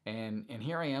 and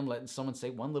here I am letting someone say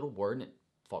one little word, and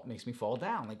it makes me fall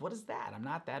down. Like, what is that? I'm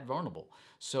not that vulnerable.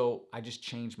 So I just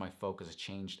changed my focus. I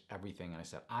changed everything, and I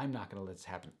said, I'm not going to let this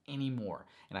happen anymore,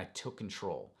 and I took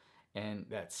control. And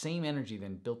that same energy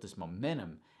then built this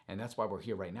momentum, and that's why we're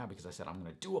here right now, because I said, I'm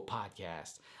going to do a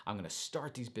podcast. I'm going to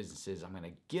start these businesses. I'm going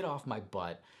to get off my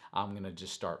butt. I'm going to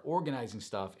just start organizing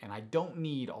stuff, and I don't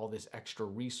need all this extra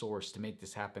resource to make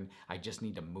this happen. I just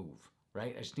need to move,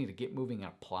 right? I just need to get moving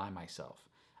and apply myself.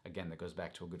 Again, that goes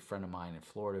back to a good friend of mine in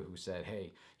Florida who said,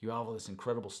 hey, you have all this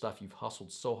incredible stuff. You've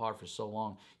hustled so hard for so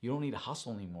long. You don't need to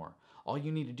hustle anymore. All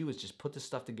you need to do is just put this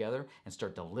stuff together and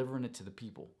start delivering it to the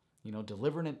people.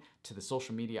 Delivering it to the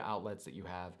social media outlets that you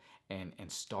have, and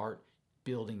start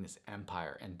building this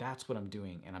empire. And that's what I'm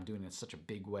doing, and I'm doing it in such a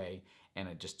big way, and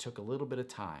it just took a little bit of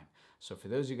time. So for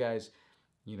those of you guys,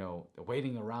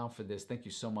 waiting around for this, thank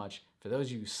you so much. For those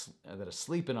of you that are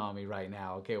sleeping on me right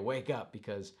now, okay, wake up,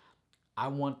 because I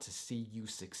want to see you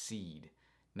succeed.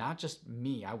 Not just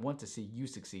me, I want to see you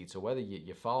succeed. So whether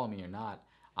you follow me or not,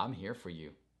 I'm here for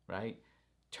you, right?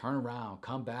 Turn around,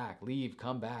 come back, leave,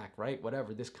 come back, right?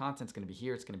 Whatever. This content's going to be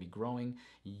here. It's going to be growing.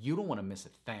 You don't want to miss a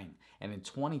thing. And in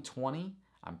 2020,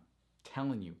 I'm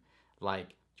telling you,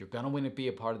 you're going to want to be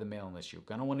a part of the mailing list. You're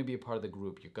going to want to be a part of the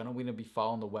group. You're going to want to be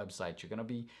following the website. You're going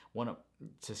to want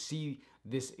to see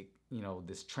this,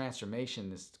 this transformation,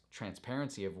 this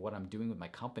transparency of what I'm doing with my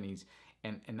companies.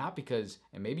 And not because,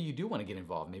 and maybe you do want to get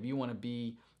involved. Maybe you want to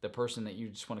be the person that you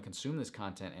just want to consume this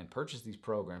content and purchase these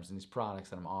programs and these products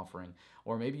that I'm offering.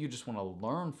 Or maybe you just want to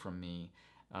learn from me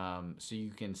so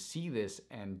you can see this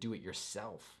and do it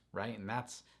yourself, right? And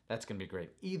that's going to be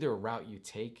great. Either route you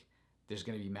take, there's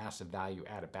going to be massive value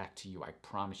added back to you. I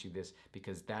promise you this,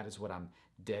 because that is what I'm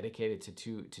dedicated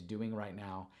to doing right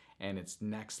now, and it's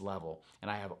next level. And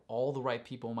I have all the right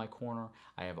people in my corner.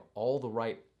 I have all the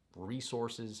right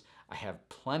resources. I have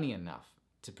plenty enough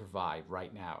to provide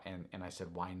right now. And I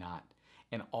said, why not?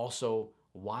 And also,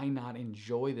 why not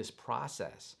enjoy this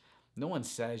process? No one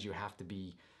says you have to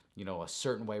be, a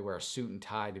certain way, wear a suit and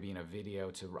tie to be in a video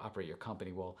to operate your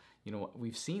company. Well,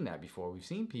 we've seen that before. We've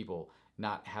seen people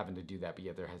not having to do that, but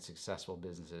yet they're had successful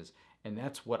businesses. And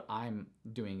that's what I'm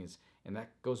doing and that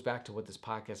goes back to what this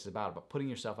podcast is about putting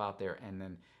yourself out there and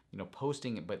then,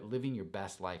 posting it, but living your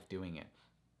best life doing it.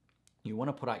 You want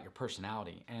to put out your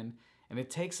personality, and it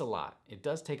takes a lot. It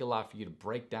does take a lot for you to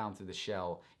break down through the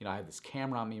shell. I have this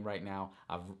camera on me right now.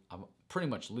 I'm pretty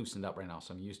much loosened up right now,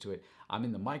 so I'm used to it. I'm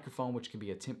in the microphone, which can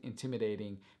be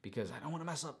intimidating because I don't want to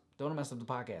mess up the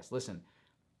podcast. Listen,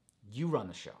 you run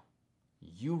the show.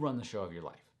 You run the show of your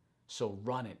life. So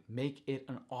run it. Make it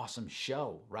an awesome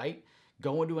show, right?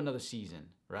 Go into another season,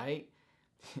 right?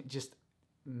 Just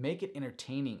make it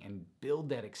entertaining and build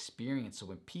that experience so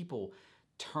when people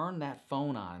turn that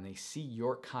phone on and they see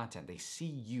your content, they see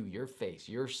you, your face,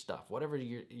 your stuff, whatever,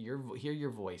 hear your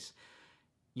voice,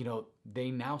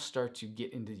 they now start to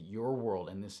get into your world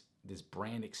and this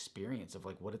brand experience of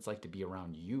what it's like to be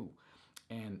around you.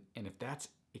 And if that's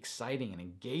exciting and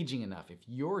engaging enough, if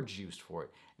you're juiced for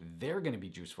it, they're going to be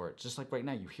juiced for it. Just like right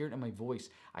now, you hear it in my voice.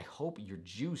 I hope you're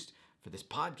juiced for this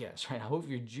podcast, right? I hope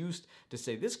you're juiced to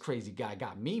say, this crazy guy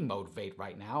got me motivated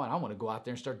right now, and I want to go out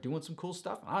there and start doing some cool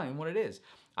stuff. I don't even know what it is.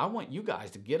 I want you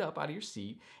guys to get up out of your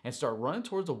seat and start running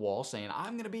towards the wall saying,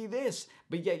 I'm going to be this.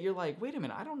 But yet you're like, wait a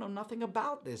minute, I don't know nothing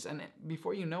about this. And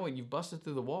before you know it, you've busted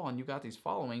through the wall and you got these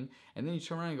following, and then you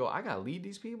turn around and go, I got to lead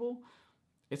these people.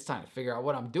 It's time to figure out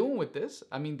what I'm doing with this.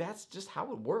 I mean, that's just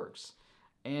how it works.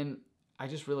 And I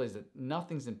just realized that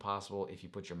nothing's impossible if you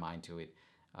put your mind to it.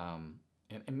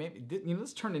 And maybe,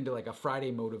 this turned into like a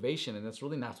Friday motivation, and that's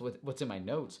really not what's in my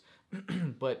notes.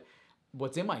 But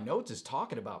what's in my notes is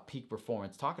talking about peak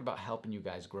performance, talking about helping you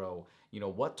guys grow,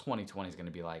 what 2020 is going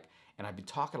to be like. And I've been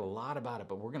talking a lot about it,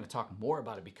 but we're going to talk more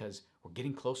about it because we're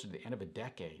getting closer to the end of a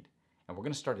decade, and we're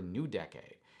going to start a new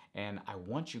decade. And I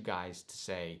want you guys to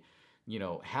say,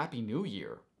 Happy New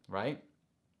Year, right?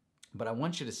 But I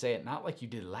want you to say it not like you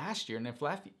did last year. And if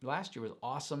last year was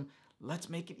awesome, let's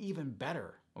make it even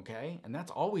better, okay? And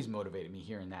that's always motivated me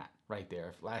hearing that right there.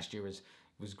 If last year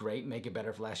was great, make it better.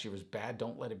 If last year was bad,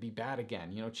 don't let it be bad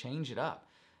again. Change it up.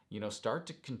 Start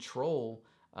to control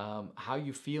how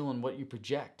you feel and what you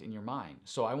project in your mind.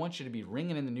 So I want you to be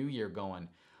ringing in the new year going,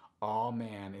 oh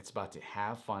man, it's about to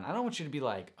have fun. I don't want you to be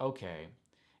like, okay,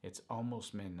 it's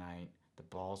almost midnight, the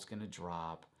ball's gonna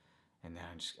drop, and then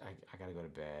I gotta go to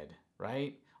bed,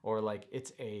 right? Or like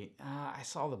it's I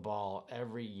saw the ball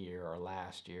every year or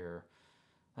last year.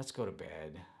 Let's go to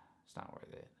bed. It's not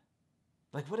worth it.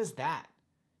 Like, what is that?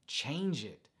 Change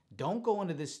it. Don't go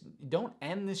into this, don't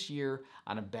end this year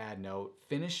on a bad note.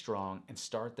 Finish strong and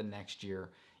start the next year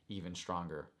even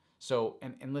stronger. So,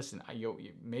 and listen,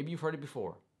 maybe you've heard it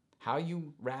before. How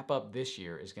you wrap up this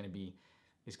year is going to be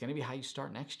how you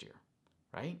start next year,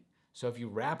 right? So if you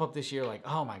wrap up this year like,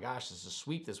 oh my gosh, this is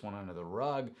sweep this one under the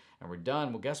rug and we're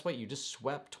done. Well, guess what? You just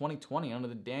swept 2020 under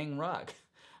the dang rug.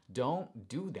 Don't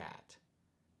do that.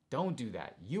 Don't do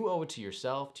that. You owe it to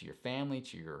yourself, to your family,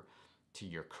 to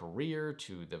your career,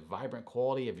 to the vibrant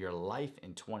quality of your life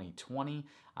in 2020.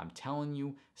 I'm telling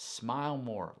you, smile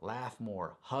more, laugh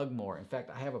more, hug more. In fact,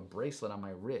 I have a bracelet on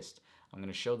my wrist. I'm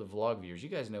going to show the vlog viewers. You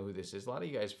guys know who this is. A lot of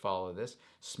you guys follow this.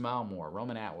 Smile more,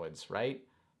 Roman Atwoods, right?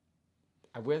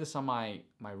 I wear this on my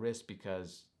wrist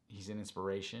because he's an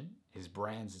inspiration. His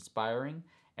brand's inspiring,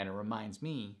 and it reminds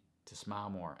me to smile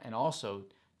more and also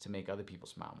to make other people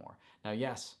smile more. Now,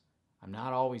 yes, I'm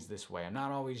not always this way. I'm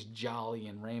not always jolly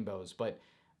and rainbows, but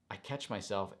I catch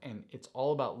myself, and it's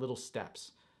all about little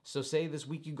steps. So say this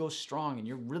week you go strong and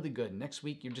you're really good. Next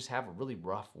week you just have a really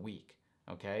rough week,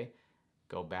 okay?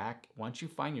 Go back. Once you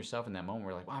find yourself in that moment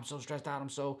where you're like, wow, I'm so stressed out.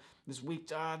 This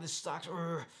week, this sucks,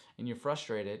 and you're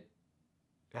frustrated,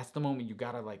 that's the moment you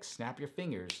gotta like snap your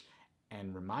fingers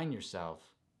and remind yourself,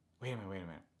 wait a minute.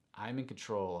 I'm in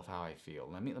control of how I feel.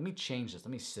 Let me change this.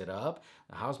 Let me sit up.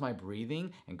 How's my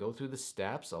breathing? And go through the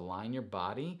steps. Align your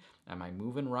body. Am I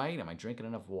moving right? Am I drinking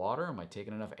enough water? Am I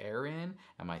taking enough air in?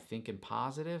 Am I thinking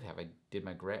positive? Have I did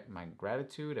my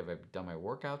gratitude? Have I done my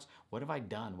workouts? What have I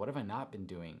done? What have I not been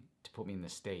doing to put me in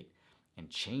this state? And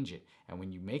change it. And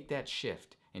when you make that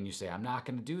shift and you say, I'm not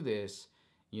going to do this,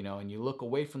 and you look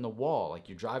away from the wall, like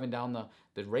you're driving down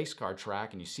the race car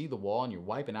track and you see the wall and you're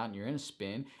wiping out and you're in a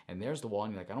spin and there's the wall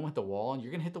and you're like, I don't want the wall, and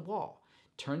you're gonna hit the wall.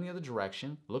 Turn the other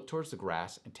direction, look towards the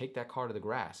grass, and take that car to the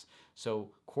grass.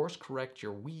 So course correct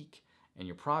your week and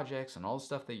your projects and all the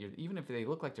stuff that even if they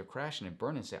look like they're crashing and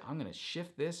burning, say, I'm gonna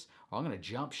shift this or I'm gonna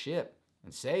jump ship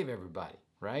and save everybody,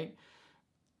 right?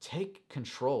 Take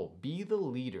control, be the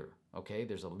leader, okay?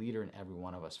 There's a leader in every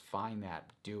one of us. Find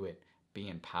that, do it, be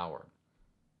empowered.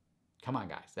 Come on,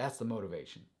 guys. That's the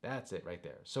motivation. That's it right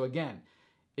there. So again,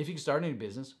 if you could start a new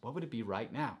business, what would it be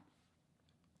right now?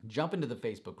 Jump into the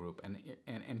Facebook group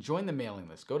and join the mailing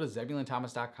list. Go to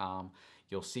ZebulonThomas.com.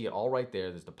 You'll see it all right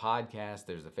there. There's the podcast,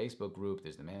 there's the Facebook group,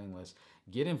 there's the mailing list.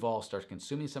 Get involved, start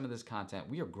consuming some of this content.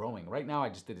 We are growing. Right now, I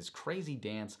just did this crazy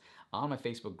dance on my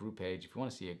Facebook group page. If you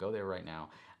want to see it, go there right now.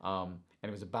 And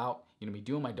it was about, me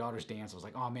doing my daughter's dance. I was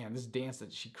like, oh man, this dance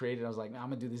that she created. I was like, I'm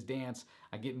gonna do this dance.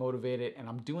 I get motivated, and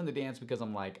I'm doing the dance because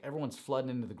I'm like, everyone's flooding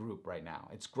into the group right now.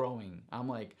 It's growing. I'm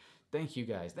like, thank you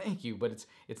guys, thank you. But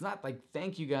it's not like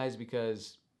thank you guys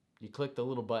because you clicked the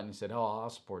little button and said, oh, I'll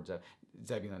support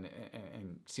Zebulon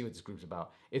and see what this group's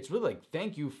about. It's really like,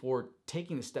 thank you for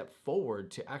taking a step forward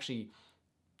to actually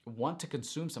want to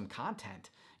consume some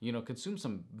content, consume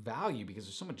some value, because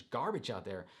there's so much garbage out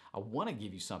there. I want to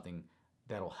give you something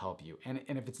that'll help you. And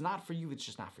if it's not for you, it's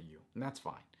just not for you. And that's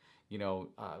fine.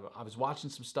 I was watching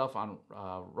some stuff on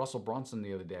Russell Brunson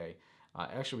the other day.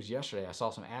 Actually, it was yesterday. I saw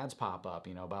some ads pop up,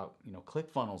 about,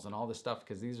 ClickFunnels and all this stuff,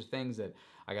 because these are things that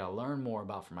I got to learn more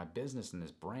about for my business and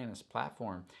this brand, this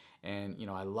platform. And,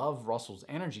 I love Russell's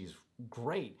energy. Is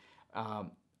great.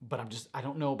 But I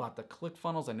don't know about the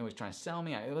ClickFunnels. I know he's trying to sell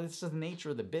me. This is the nature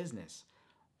of the business.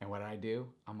 And what do?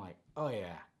 I'm like, oh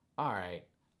yeah, all right.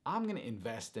 I'm going to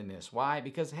invest in this. Why?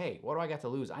 Because, hey, what do I got to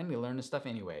lose? I need to learn this stuff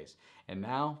anyways. And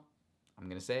now, I'm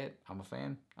going to say it, I'm a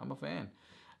fan.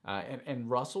 And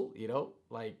Russell,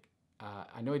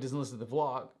 I know he doesn't listen to the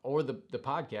vlog or the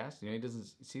podcast. He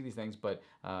doesn't see these things, but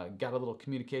got a little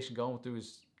communication going through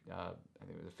his, I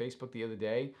think it was Facebook the other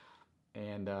day.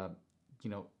 And,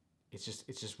 it's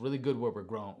just really good where we're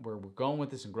going with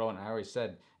this and growing. I already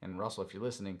said, and Russell, if you're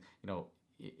listening,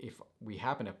 if we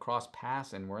happen to cross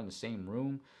paths and we're in the same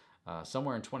room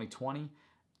somewhere in 2020,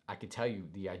 I can tell you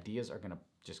the ideas are going to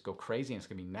just go crazy, and it's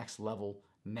going to be next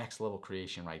level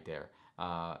creation right there.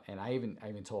 And I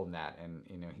even told him that, and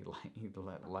he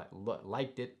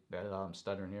liked it. I'm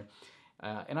stuttering here.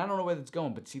 And I don't know where it's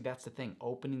going, but see, that's the thing,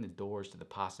 opening the doors to the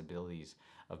possibilities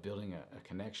of building a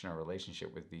connection or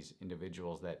relationship with these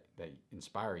individuals that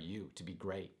inspire you to be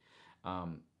great.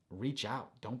 Reach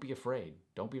out. Don't be afraid.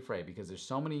 Because there's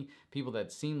so many people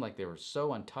that seem like they were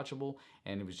so untouchable,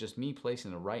 and it was just me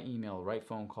placing the right email, the right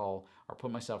phone call, or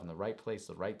putting myself in the right place,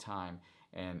 the right time,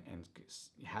 and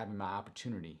having my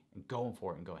opportunity and going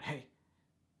for it and going, hey,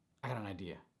 I got an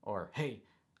idea, or hey,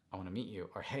 I want to meet you,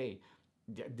 or hey,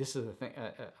 this is a thing,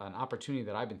 an opportunity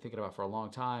that I've been thinking about for a long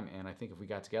time, and I think if we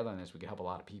got together on this, we could help a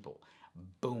lot of people.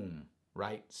 Boom,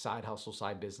 right? Side hustle,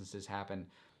 side businesses happen.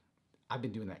 I've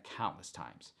been doing that countless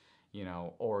times,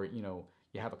 or you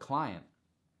have a client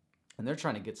and they're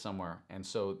trying to get somewhere, and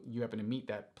so you happen to meet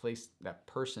that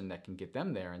person that can get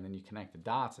them there, and then you connect the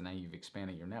dots, and now you've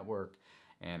expanded your network,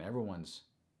 and everyone's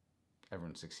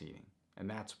succeeding, and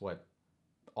that's what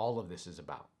all of this is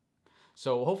about.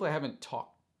 So hopefully I haven't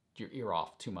talked your ear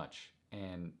off too much,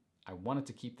 and I wanted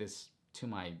to keep this to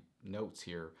my notes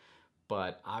here,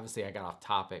 but obviously I got off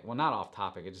topic. Well, not off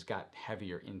topic, I just got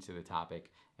heavier into the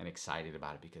topic and excited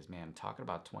about it, because man, talking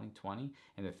about 2020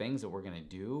 and the things that we're gonna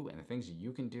do and the things that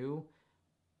you can do,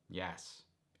 yes,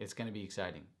 it's gonna be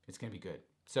exciting. It's gonna be good.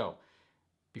 So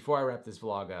before I wrap this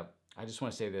vlog up, I just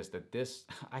want to say that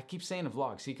I keep saying a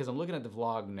vlog, see, because I'm looking at the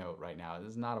vlog note right now. This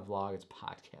is not a vlog, it's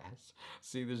podcast.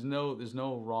 See, there's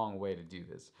no wrong way to do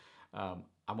this. I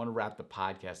want to wrap the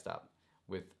podcast up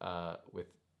with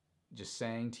just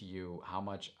saying to you how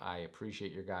much I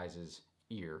appreciate your guys'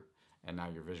 ear, and now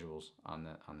your visuals on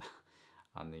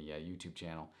the YouTube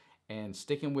channel, and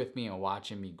sticking with me and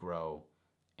watching me grow.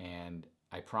 And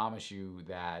I promise you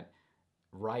that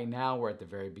right now we're at the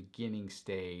very beginning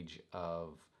stage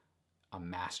of a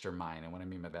mastermind. And what I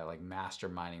mean by that, like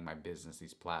masterminding my business,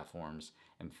 these platforms,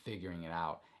 and figuring it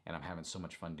out. And I'm having so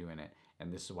much fun doing it.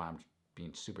 And this is why I'm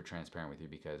being super transparent with you,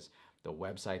 because the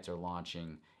websites are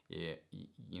launching.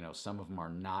 Some of them are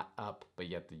not up, but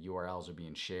yet the URLs are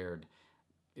being shared.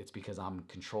 It's because I'm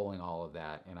controlling all of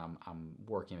that, and I'm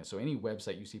working it. So any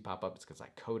website you see pop up, it's because I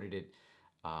coded it.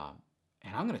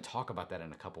 And I'm going to talk about that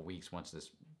in a couple weeks once this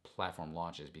platform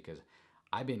launches, because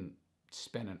I've been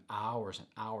spending hours and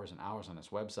hours and hours on this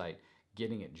website,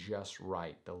 getting it just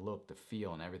right, the look, the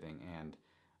feel, and everything. And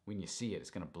when you see it, it's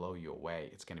going to blow you away.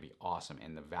 It's going to be awesome.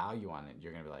 And the value on it,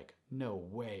 you're going to be like, no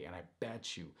way. And I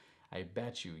bet you,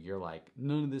 you're like,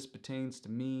 none of this pertains to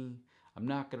me. I'm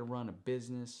not going to run a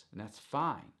business. And that's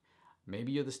fine.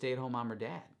 Maybe you're the stay-at-home mom or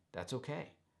dad. That's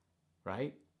okay,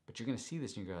 right? But you're going to see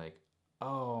this and you're like,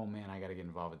 oh man, I got to get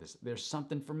involved with this. There's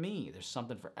something for me. There's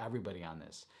something for everybody on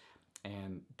this.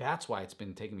 And that's why it's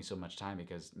been taking me so much time,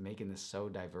 because making this so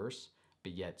diverse,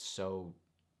 but yet so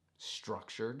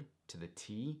structured to the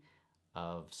T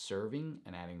of serving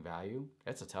and adding value,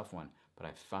 that's a tough one. But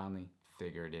I finally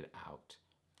figured it out,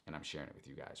 and I'm sharing it with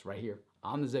you guys right here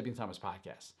on the Zebulon Thomas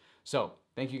Podcast. So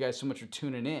thank you guys so much for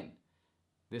tuning in.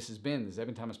 This has been the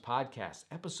Zebulon Thomas Podcast,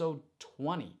 episode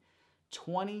 20.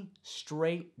 20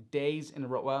 straight days in a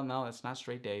row. Well, no, that's not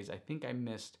straight days. I think I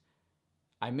missed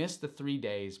the 3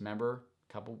 days, remember,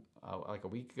 like a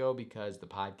week ago, because the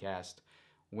podcast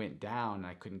went down and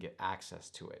I couldn't get access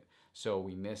to it. So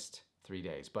we missed 3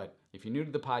 days. But if you're new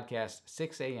to the podcast,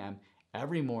 6 a.m.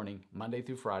 every morning, Monday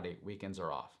through Friday, weekends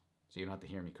are off. So you don't have to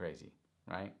hear me crazy,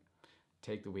 right?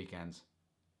 Take the weekends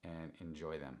and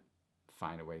enjoy them.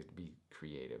 Find a way to be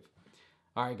creative.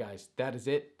 All right, guys, that is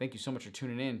it. Thank you so much for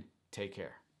tuning in. Take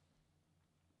care.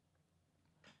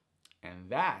 And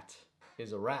that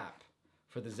is a wrap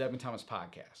for the Zebulon Thomas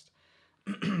Podcast.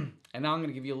 And now I'm going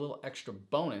to give you a little extra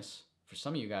bonus for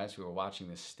some of you guys who are watching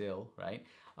this still, right?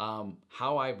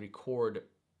 How I record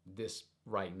this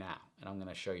right now. And I'm going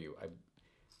to show you.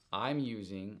 I'm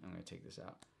going to take this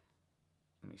out.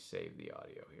 Let me save the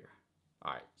audio here.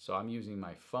 All right, so I'm using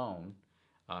my phone,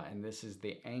 and this is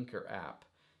the Anchor app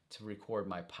to record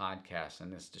my podcast,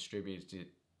 and this distributes it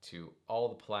to all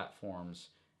the platforms,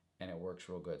 and it works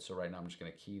real good. So right now I'm just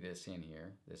going to key this in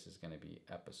here. This is going to be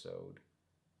episode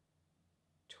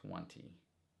 20.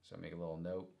 So I make a little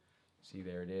note. See,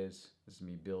 there it is. This is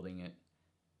me building it,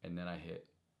 and then I hit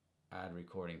add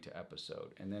recording to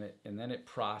episode, and then it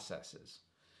processes.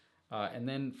 And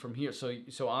then from here,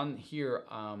 so on here,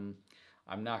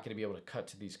 I'm not going to be able to cut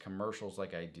to these commercials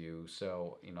like I do.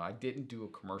 So, I didn't do a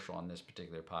commercial on this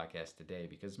particular podcast today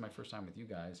because it's my first time with you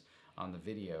guys on the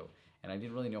video. And I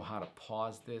didn't really know how to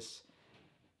pause this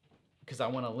because I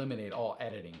want to eliminate all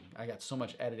editing. I got so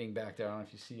much editing back there. I don't know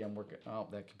if you see I'm working. Oh,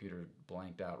 that computer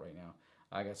blanked out right now.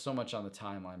 I got so much on the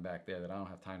timeline back there that I don't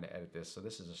have time to edit this. So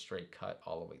this is a straight cut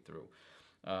all the way through.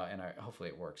 And hopefully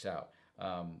it works out.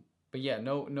 But yeah,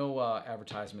 no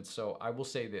advertisements. So I will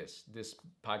say this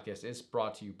podcast is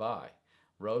brought to you by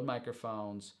Rode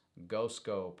Microphones, Go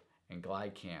Scope, and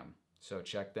GlideCam. So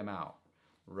check them out.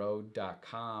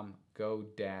 Rode.com,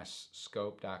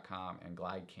 go-scope.com, and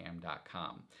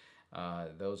glidecam.com.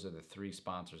 Those are the three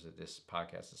sponsors that this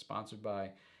podcast is sponsored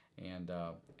by. And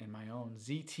my own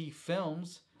ZT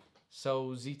Films So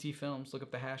ZT Films, look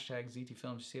up the hashtag ZT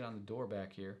Films. You see it on the door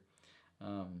back here.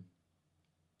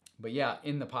 But yeah,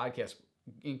 in the podcast,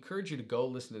 encourage you to go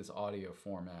listen to this audio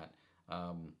format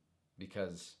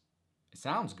because it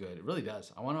sounds good. It really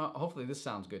does. Hopefully this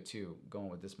sounds good too, going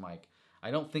with this mic.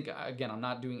 I don't think, again, I'm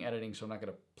not doing editing, so I'm not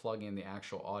going to plug in the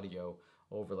actual audio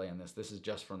overlay on this. This is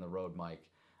just from the Rode mic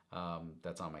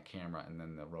that's on my camera, and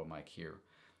then the Rode mic here.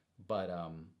 But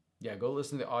yeah, go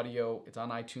listen to the audio. It's on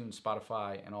iTunes,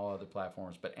 Spotify, and all other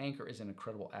platforms. But Anchor is an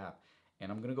incredible app.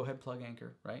 And I'm going to go ahead and plug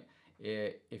Anchor, right?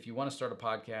 If you want to start a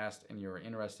podcast and you're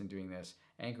interested in doing this,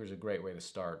 Anchor is a great way to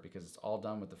start because it's all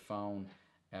done with the phone.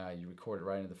 You record it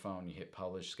right into the phone. You hit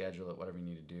publish, schedule it, whatever you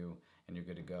need to do, and you're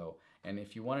good to go. And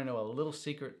if you want to know a little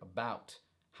secret about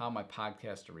how my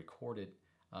podcasts are recorded,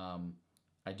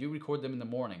 I do record them in the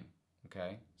morning,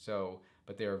 okay?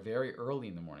 But they are very early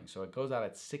in the morning. So it goes out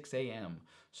at 6 a.m.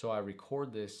 So I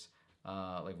record this,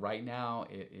 like right now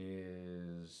it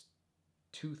is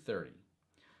 2:30.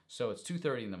 So it's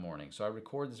 2:30 in the morning. So I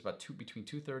record this between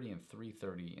 2:30 and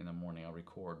 3:30 in the morning. I'll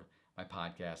record my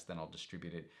podcast, then I'll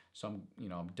distribute it. So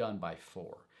I'm done by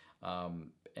 4.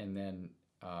 And then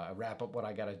I wrap up what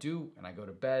I got to do, and I go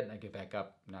to bed, and I get back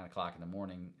up 9 o'clock in the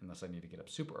morning, unless I need to get up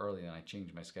super early, then I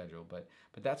change my schedule. But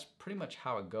that's pretty much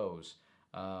how it goes.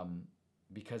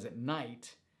 Because at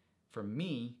night, for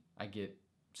me, I get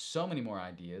so many more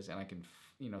ideas, and I can,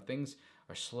 things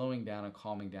are slowing down and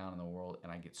calming down in the world,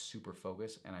 and I get super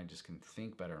focused, and I just can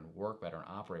think better and work better and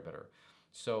operate better.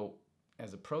 So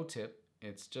as a pro tip,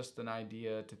 it's just an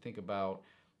idea to think about,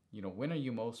 when are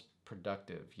you most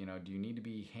productive? Do you need to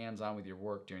be hands-on with your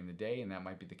work during the day? And that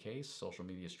might be the case, social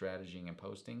media strategy and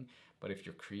posting. But if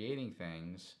you're creating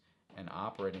things and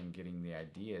operating, getting the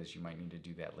ideas, you might need to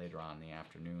do that later on in the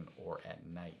afternoon or at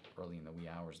night, early in the wee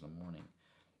hours of the morning.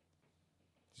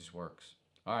 It just works.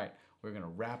 All right, we're going to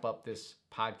wrap up this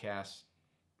podcast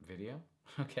video,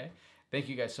 okay? Thank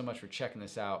you guys so much for checking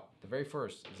this out. The very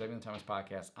first Zebulon Thomas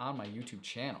Podcast on my YouTube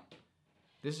channel.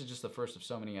 This is just the first of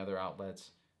so many other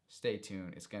outlets. Stay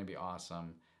tuned. It's going to be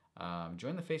awesome.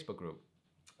 Join the Facebook group.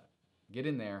 Get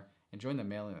in there and join the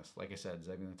mailing list. Like I said,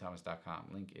 ZebulonThomas.com.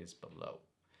 Link is below.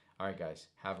 All right, guys.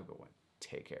 Have a good one.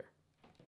 Take care.